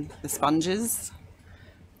in the sponges,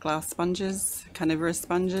 glass sponges, carnivorous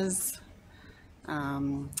sponges,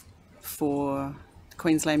 for the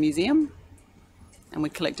Queensland Museum, and we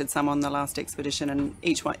collected some on the last expedition, and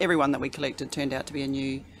every one that we collected turned out to be a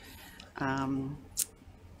new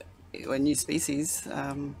species,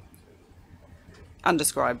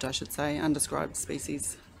 undescribed, I should say, undescribed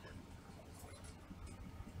species.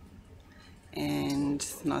 And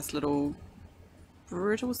nice little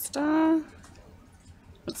brittle star.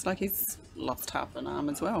 Looks like he's lost half an arm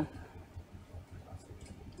as well.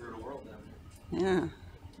 Brutal world down Yeah.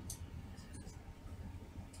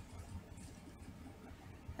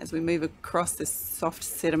 As we move across this soft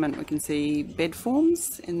sediment, we can see bed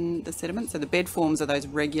forms in the sediment. So the bed forms are those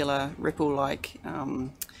regular ripple-like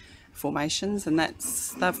formations, and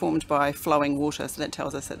they're formed by flowing water. So that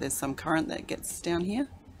tells us that there's some current that gets down here.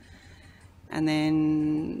 And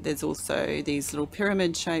then there's also these little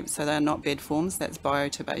pyramid shapes. So they're not bed forms. That's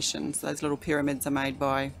bioturbation. So those little pyramids are made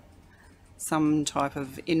by some type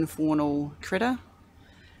of infaunal critter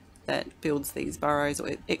that builds these burrows, or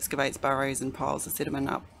excavates burrows and piles the sediment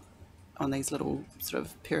up on these little sort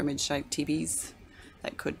of pyramid-shaped tibbies.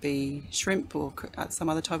 That could be shrimp or some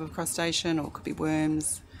other type of crustacean, or it could be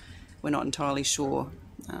worms. We're not entirely sure.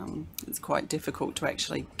 It's quite difficult to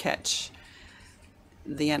actually catch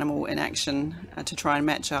the animal in action to try and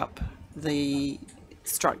match up the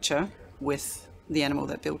structure with the animal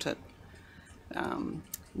that built it.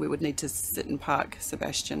 we would need to sit and park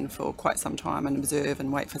SuBastian for quite some time and observe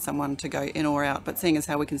and wait for someone to go in or out. But seeing as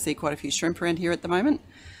how we can see quite a few shrimp around here at the moment,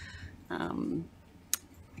 I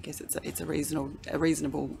guess it's a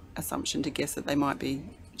reasonable assumption to guess that they might be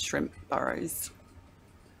shrimp burrows.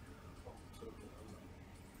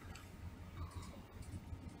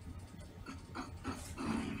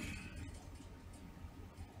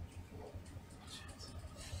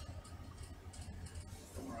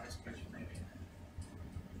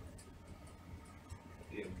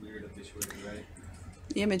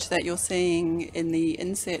 The image that you're seeing in the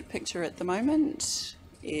inset picture at the moment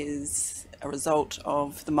is a result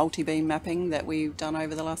of the multi-beam mapping that we've done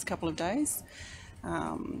over the last couple of days.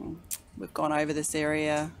 We've gone over this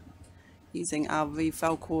area using ROV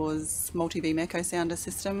Falkor's multi-beam echo sounder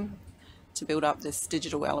system to build up this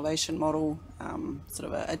digital elevation model,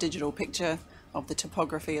 sort of a digital picture of the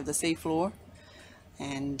topography of the seafloor.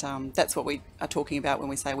 And that's what we are talking about when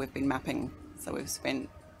we say we've been mapping. So we've spent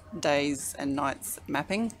days and nights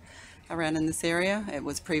mapping around in this area. It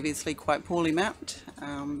was previously quite poorly mapped,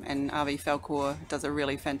 and ROV Falkor does a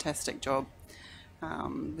really fantastic job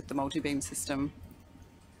with the multi-beam system.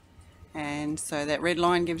 And so that red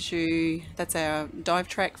line gives you, that's our dive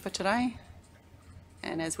track for today.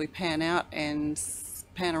 And as we pan out and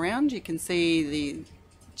pan around, you can see the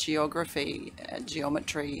geometry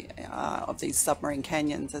of these submarine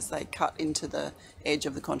canyons as they cut into the edge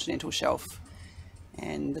of the continental shelf.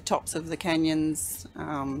 And the tops of the canyons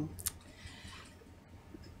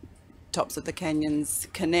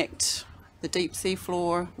connect the deep sea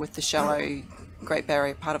floor with the shallow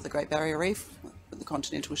part of the Great Barrier Reef, with the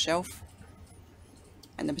continental shelf.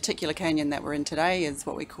 And the particular canyon that we're in today is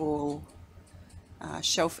what we call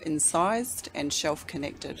shelf incised and shelf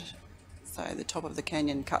connected. So the top of the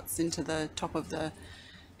canyon cuts into the top of the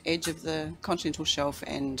edge of the continental shelf,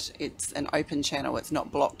 and it's an open channel. It's not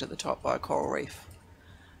blocked at the top by a coral reef.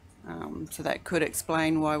 So that could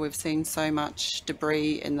explain why we've seen so much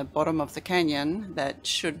debris in the bottom of the canyon that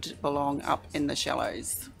should belong up in the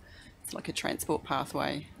shallows. It's like a transport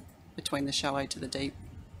pathway between the shallow to the deep.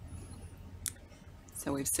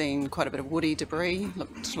 So we've seen quite a bit of woody debris,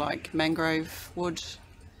 looked like mangrove wood,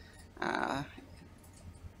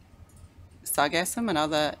 sargassum and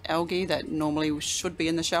other algae that normally should be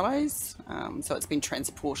in the shallows. So it's been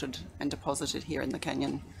transported and deposited here in the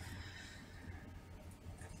canyon.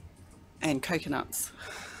 And coconuts.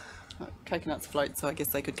 Coconuts float, so I guess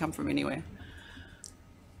they could come from anywhere.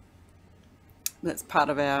 That's part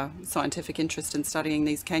of our scientific interest in studying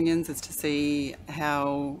these canyons, is to see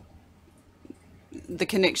how the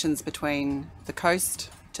connections between the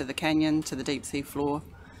coast to the canyon to the deep sea floor,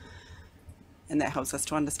 and that helps us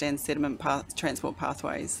to understand sediment transport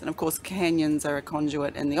pathways. And of course canyons are a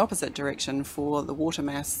conduit in the opposite direction for the water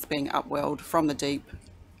mass being upwelled from the deep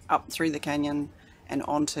up through the canyon and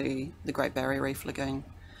onto the Great Barrier Reef lagoon,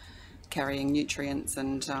 carrying nutrients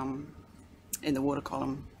and in the water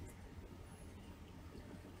column.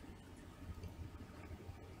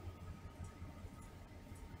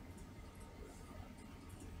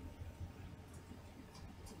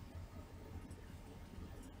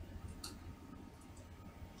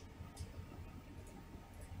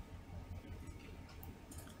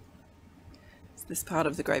 This part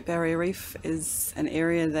of the Great Barrier Reef is an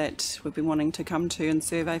area that we've been wanting to come to and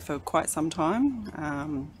survey for quite some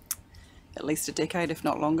time, at least a decade if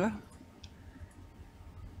not longer.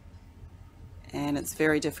 And it's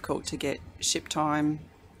very difficult to get ship time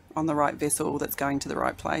on the right vessel that's going to the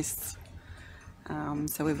right place.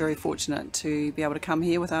 So we're very fortunate to be able to come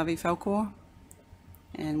here with ROV Falkor,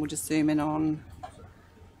 and we'll just zoom in on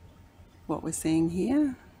what we're seeing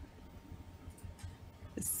here.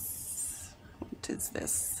 What is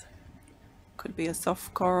this? Could be a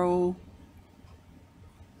soft coral.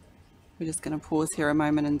 We're just going to pause here a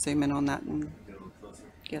moment and zoom in on that and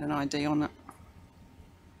get an ID on it.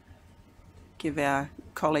 Give our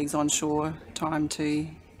colleagues on shore time to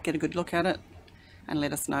get a good look at it and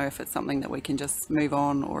let us know if it's something that we can just move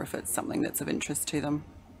on or if it's something that's of interest to them.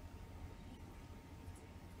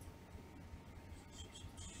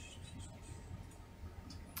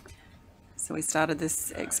 So we started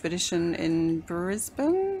this expedition in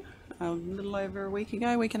Brisbane a little over a week and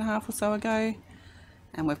a half or so ago,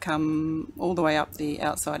 and we've come all the way up the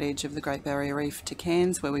outside edge of the Great Barrier Reef to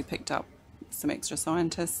Cairns, where we picked up some extra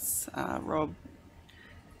scientists. Rob,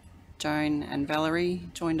 Joan and Valerie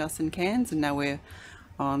joined us in Cairns, and now we're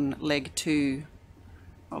on leg 2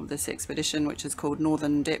 of this expedition, which is called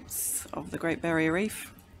Northern Depths of the Great Barrier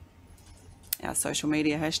Reef. Our social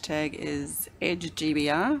media hashtag is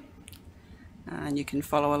EdgeGBR. And you can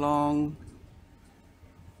follow along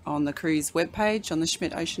on the cruise webpage on the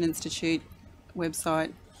Schmidt Ocean Institute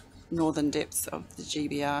website, northern depths of the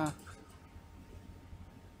GBR.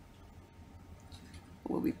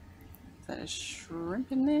 Will be, is that a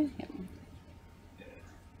shrimp in there? Yep.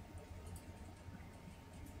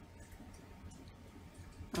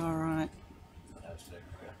 All right.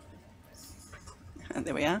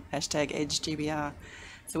 There we are, hashtag edge GBR.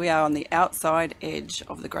 So we are on the outside edge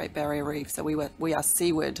of the Great Barrier Reef. So we are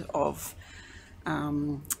seaward of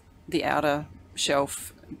the outer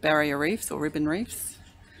shelf barrier reefs or ribbon reefs.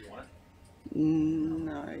 You want it?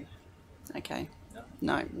 No. Okay.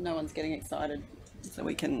 No? No one's getting excited. So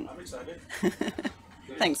we can... I'm excited.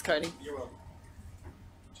 Thanks, Cody. You're welcome.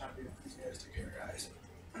 Trying to be enthusiastic here, guys.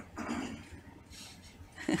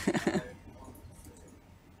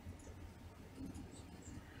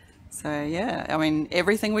 So yeah, I mean,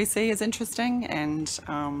 everything we see is interesting, and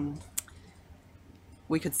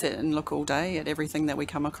we could sit and look all day at everything that we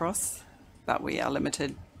come across, but we are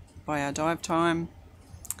limited by our dive time,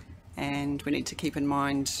 and we need to keep in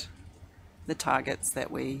mind the targets that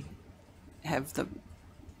we have.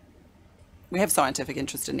 We have scientific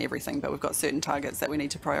interest in everything, but we've got certain targets that we need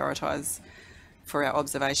to prioritise for our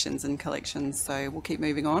observations and collections, so we'll keep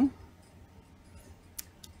moving on.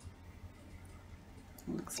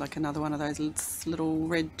 Looks like another one of those little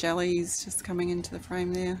red jellies just coming into the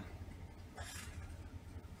frame there.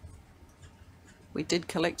 We did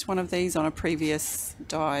collect one of these on a previous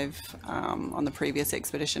dive, on the previous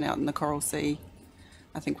expedition out in the Coral Sea.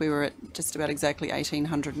 I think we were at just about exactly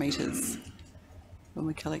 1800 metres when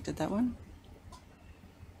we collected that one.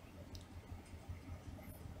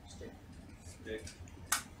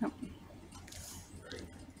 Yep.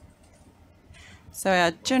 So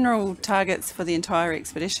our general targets for the entire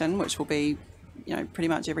expedition, which will be, you know, pretty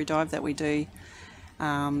much every dive that we do.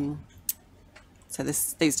 So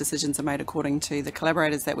these decisions are made according to the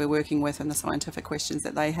collaborators that we're working with and the scientific questions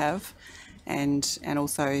that they have, and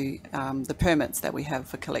also the permits that we have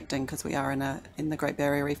for collecting, because we are in the Great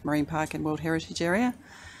Barrier Reef Marine Park and World Heritage Area.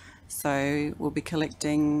 So we'll be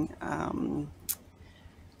collecting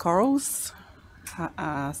corals,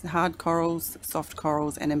 hard corals, soft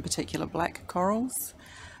corals, and in particular black corals,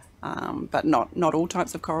 but not all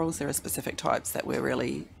types of corals. There are specific types that we're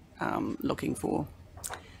really looking for,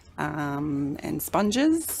 and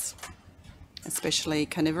sponges, especially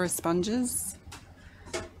carnivorous sponges,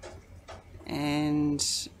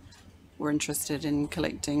 and we're interested in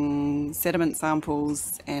collecting sediment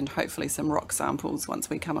samples and hopefully some rock samples once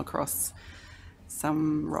we come across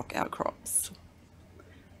some rock outcrops.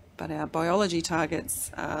 But our biology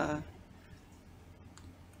targets are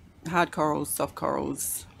hard corals, soft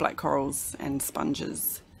corals, black corals and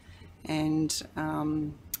sponges. And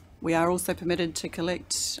we are also permitted to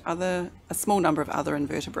collect a small number of other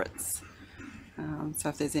invertebrates. So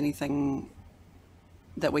if there's anything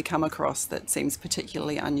that we come across that seems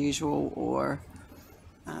particularly unusual, or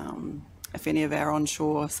if any of our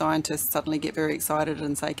onshore scientists suddenly get very excited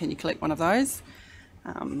and say, can you collect one of those?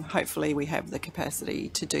 Hopefully we have the capacity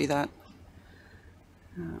to do that.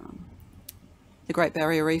 The Great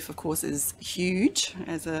Barrier Reef, of course, is huge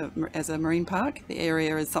as a marine park. The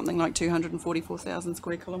area is something like 244,000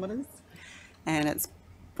 square kilometres, and it's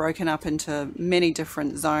broken up into many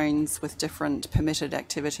different zones with different permitted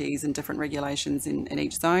activities and different regulations in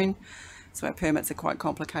each zone. So our permits are quite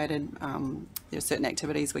complicated. There are certain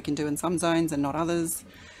activities we can do in some zones and not others.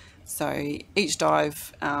 So each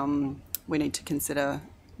dive, we need to consider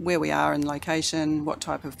where we are in location, what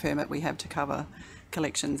type of permit we have to cover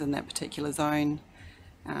collections in that particular zone,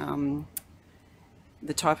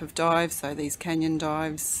 the type of dive. So these canyon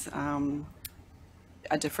dives are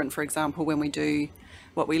different. For example, when we do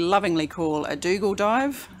what we lovingly call a Dougal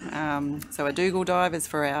dive. So a Dougal dive is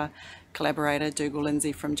for our collaborator Dougal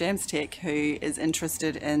Lindsay from Jamstech, who is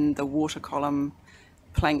interested in the water column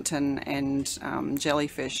plankton and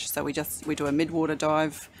jellyfish. So we do a mid-water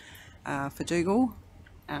dive for Dougal,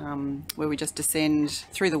 where we just descend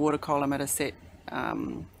through the water column at a set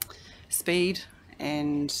speed,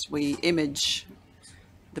 and we image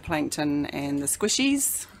the plankton and the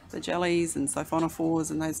squishies, the jellies and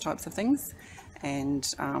siphonophores and those types of things,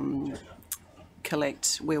 and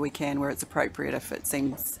collect where we can, where it's appropriate, if it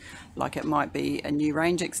seems like it might be a new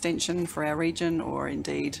range extension for our region, or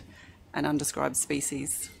indeed an undescribed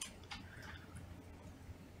species.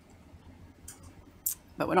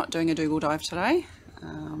 But we're not doing a Dougal dive today.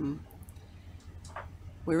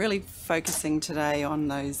 We're really focusing today on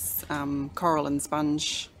those coral and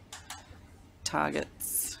sponge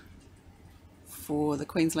targets for the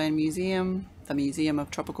Queensland Museum, the Museum of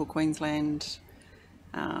Tropical Queensland,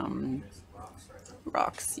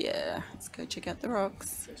 Rocks, yeah. Let's go check out the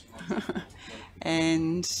rocks.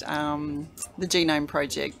 And the genome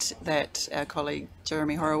project that our colleague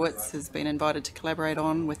Jeremy Horowitz has been invited to collaborate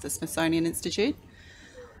on with the Smithsonian Institute.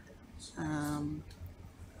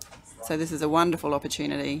 So this is a wonderful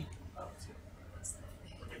opportunity.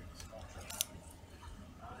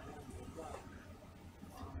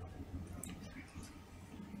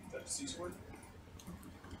 Seaward?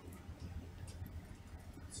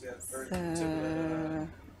 See that very So, tip of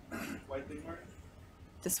that white thing, Mark?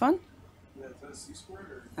 this one? Yeah, is that a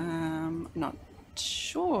seaward or? Not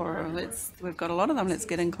sure. We've got a lot of them. Let's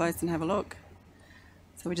get in close and have a look.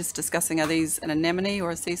 So we're just discussing, are these an anemone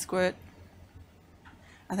or a sea squirt?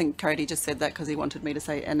 I think Cody just said that because he wanted me to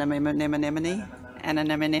say anemone.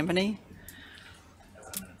 Anemone.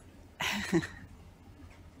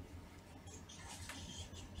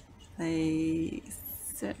 They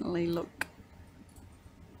certainly look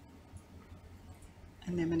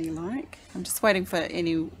anemone-like. I'm just waiting for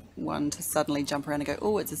anyone to suddenly jump around and go,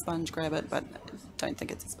 oh, it's a sponge, grab it, but I don't think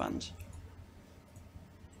it's a sponge.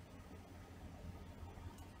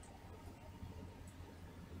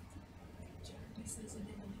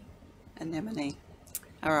 Anemone.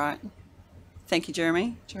 All right. Thank you,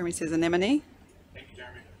 Jeremy. Jeremy says anemone. Thank you,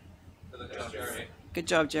 Jeremy. Good job, Jeremy. Good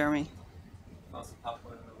job, Jeremy. Awesome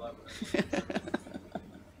popcorn in the lab.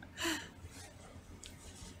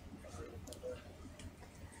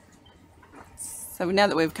 So now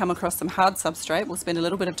that we've come across some hard substrate, we'll spend a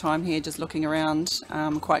little bit of time here just looking around,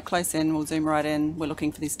 quite close in. We'll zoom right in. We're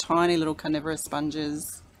looking for these tiny little carnivorous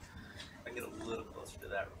sponges. I get a little closer to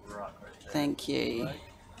that rock right there. Thank you.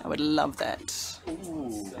 I would love that.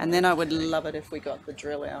 Ooh. And then I would love it if we got the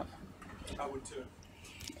drill out. I would too.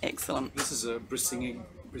 Excellent. This is a Brisingid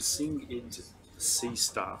sea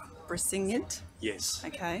star. Brisingid. Yes.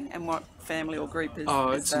 Okay. And what family or group is?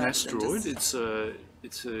 Oh, is it's an that? asteroid. Just-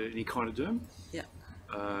 It's an echinoderm. Yeah.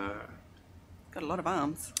 Uh, Got a lot of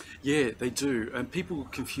arms. yeah, they do, and people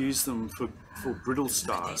confuse them for brittle These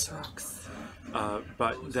stars. rocks.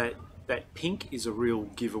 But that pink is a real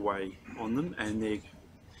giveaway on them, and they're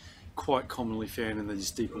quite commonly found in these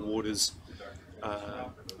deeper waters.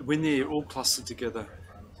 When they're all clustered together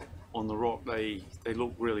on the rock, they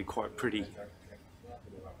look really quite pretty.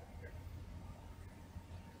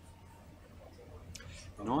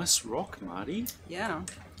 Nice rock, Marty. Yeah.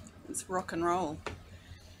 It's rock and roll.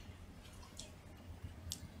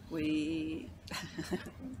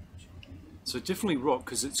 So definitely rock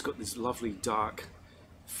because it's got this lovely dark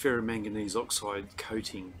ferromanganese oxide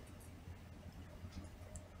coating.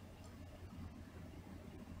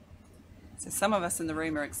 So some of us in the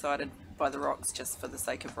room are excited by the rocks just for the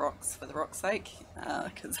sake of rocks, for the rock's sake,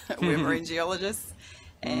 because we're marine geologists,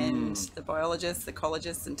 and the biologists,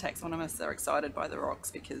 ecologists and taxonomists are excited by the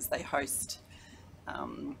rocks because they host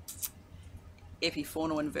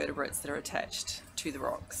epifaunal invertebrates that are attached to the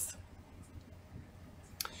rocks.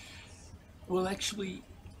 Well, actually,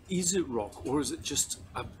 is it rock or is it just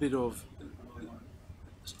a bit of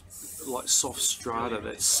like soft strata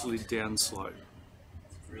that slid down slope?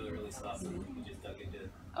 It's really, really soft. We just dug into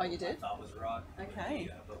it. Oh, you did? Thought was rock. Okay.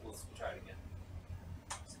 Yeah, but we'll try it again.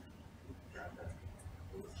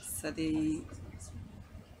 So the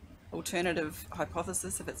alternative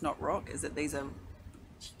hypothesis, if it's not rock, is that these are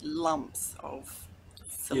lumps of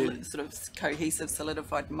sort of cohesive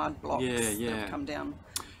solidified mud blocks that have come down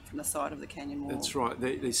from the side of the canyon wall. That's right.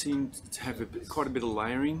 They seem to have quite a bit of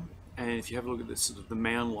layering, and if you have a look at this sort of the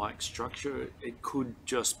mound-like structure, it could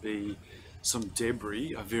just be some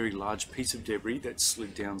debris, a very large piece of debris that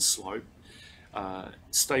slid down slope,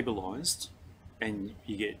 stabilised, and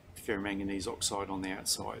you get ferromanganese oxide on the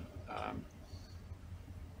outside.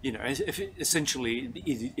 You know, essentially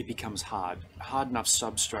it becomes hard enough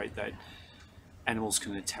substrate that animals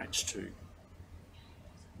can attach to.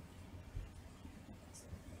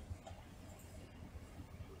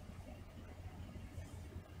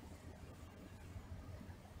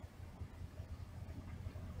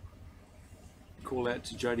 Call out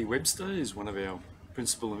to Jodie Webster, who's one of our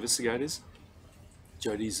principal investigators.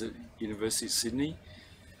 Jodie's at University of Sydney,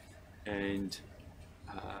 and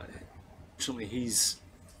fortunately he's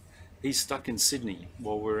stuck in Sydney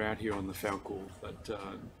while we're out here on the Falkor. But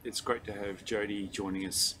it's great to have Jodie joining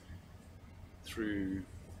us through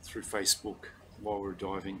Facebook while we're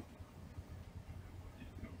diving.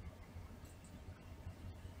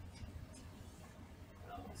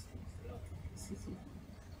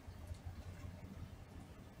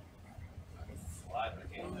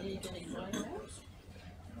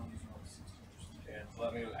 Yeah, well,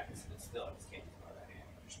 I mean, I can sit still. I just can't use my right hand.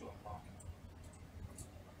 You're still a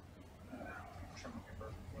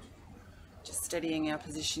steadying our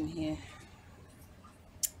position here.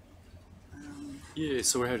 Yeah,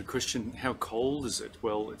 so we had a question, how cold is it?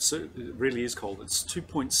 Well, it really is cold. It's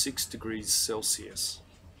 2.6 degrees Celsius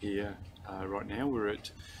here. Right now we're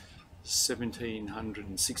at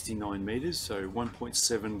 1,769 metres, so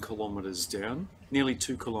 1.7 kilometres down, nearly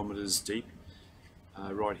 2 kilometres deep,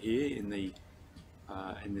 right here in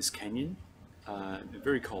this canyon.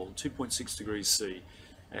 Very cold, 2.6 degrees C.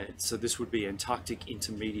 So this would be Antarctic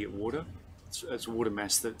intermediate water. It's water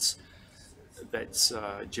mass that's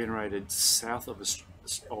generated south of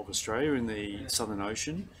Australia in the Southern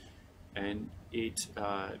Ocean, and it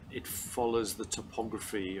follows the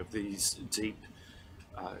topography of these deep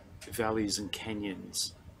valleys and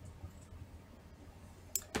canyons.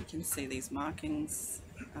 You can see these markings.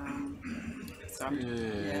 So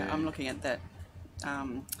I'm looking at that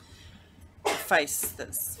face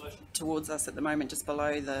that's towards us at the moment, just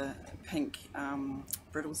below the pink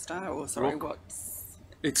brittle star, or sorry, Rock. what's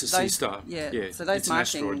It's a sea star. Yeah. So it's an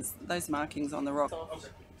asteroid. those markings on the rock.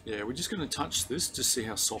 Yeah, we're just going to touch this to see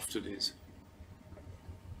how soft it is.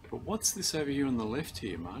 But what's this over here on the left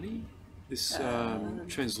here, Marty? This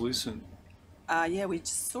translucent. Yeah, we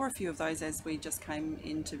just saw a few of those as we just came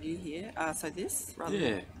into view here. So this, rather.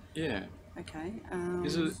 Yeah, yeah. Okay.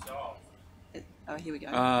 Is it? Oh, here we go.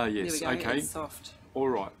 Yes. Here we go. Okay. It's soft. All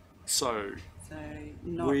right. So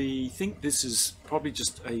not. we think this is probably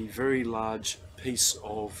just a very large piece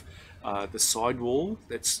of the sidewall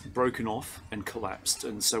that's broken off and collapsed,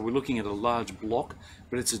 and so we're looking at a large block,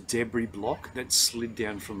 but it's a debris block that slid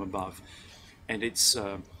down from above, and its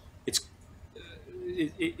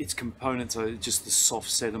components are just the soft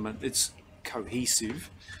sediment. It's cohesive,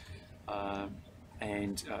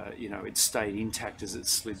 and you know, it stayed intact as it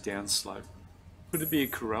slid down slope. Could it be a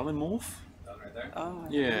corallimorph? That right there. Oh.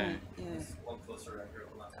 Yeah. Yeah. One closer right here.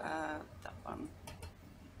 One left. That one.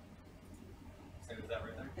 Same as that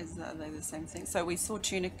right there. Are they the same thing? So we saw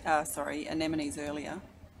anemones earlier.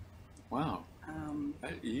 Wow.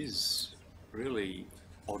 That is really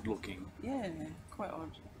odd looking. Yeah, quite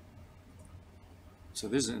odd. So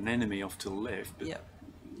there's an anemone off to the left. But Yep.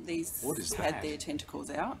 These what is had that? their tentacles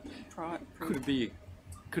out. Could it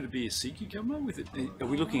be a sea cucumber with it? Are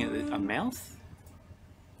we looking at a mouth?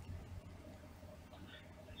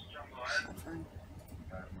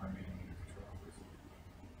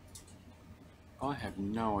 I have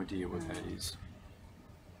no idea what that is.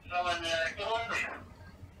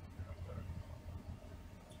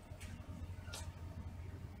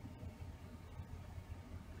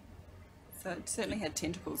 So it certainly had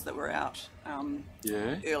tentacles that were out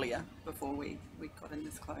Yeah, earlier, before we got in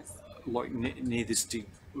this close. like near this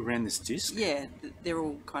around this disc. Yeah, they're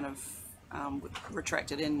all kind of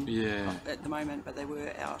retracted in Yeah. at the moment, but they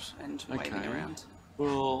were out and waving Okay. around.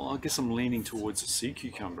 Well, I guess I'm leaning towards a sea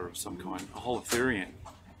cucumber of some kind, a holothurian.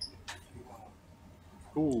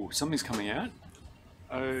 Ooh, something's coming out.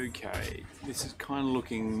 Okay, this is kind of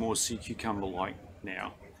looking more sea cucumber-like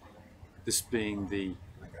now. This being the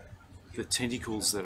tentacles that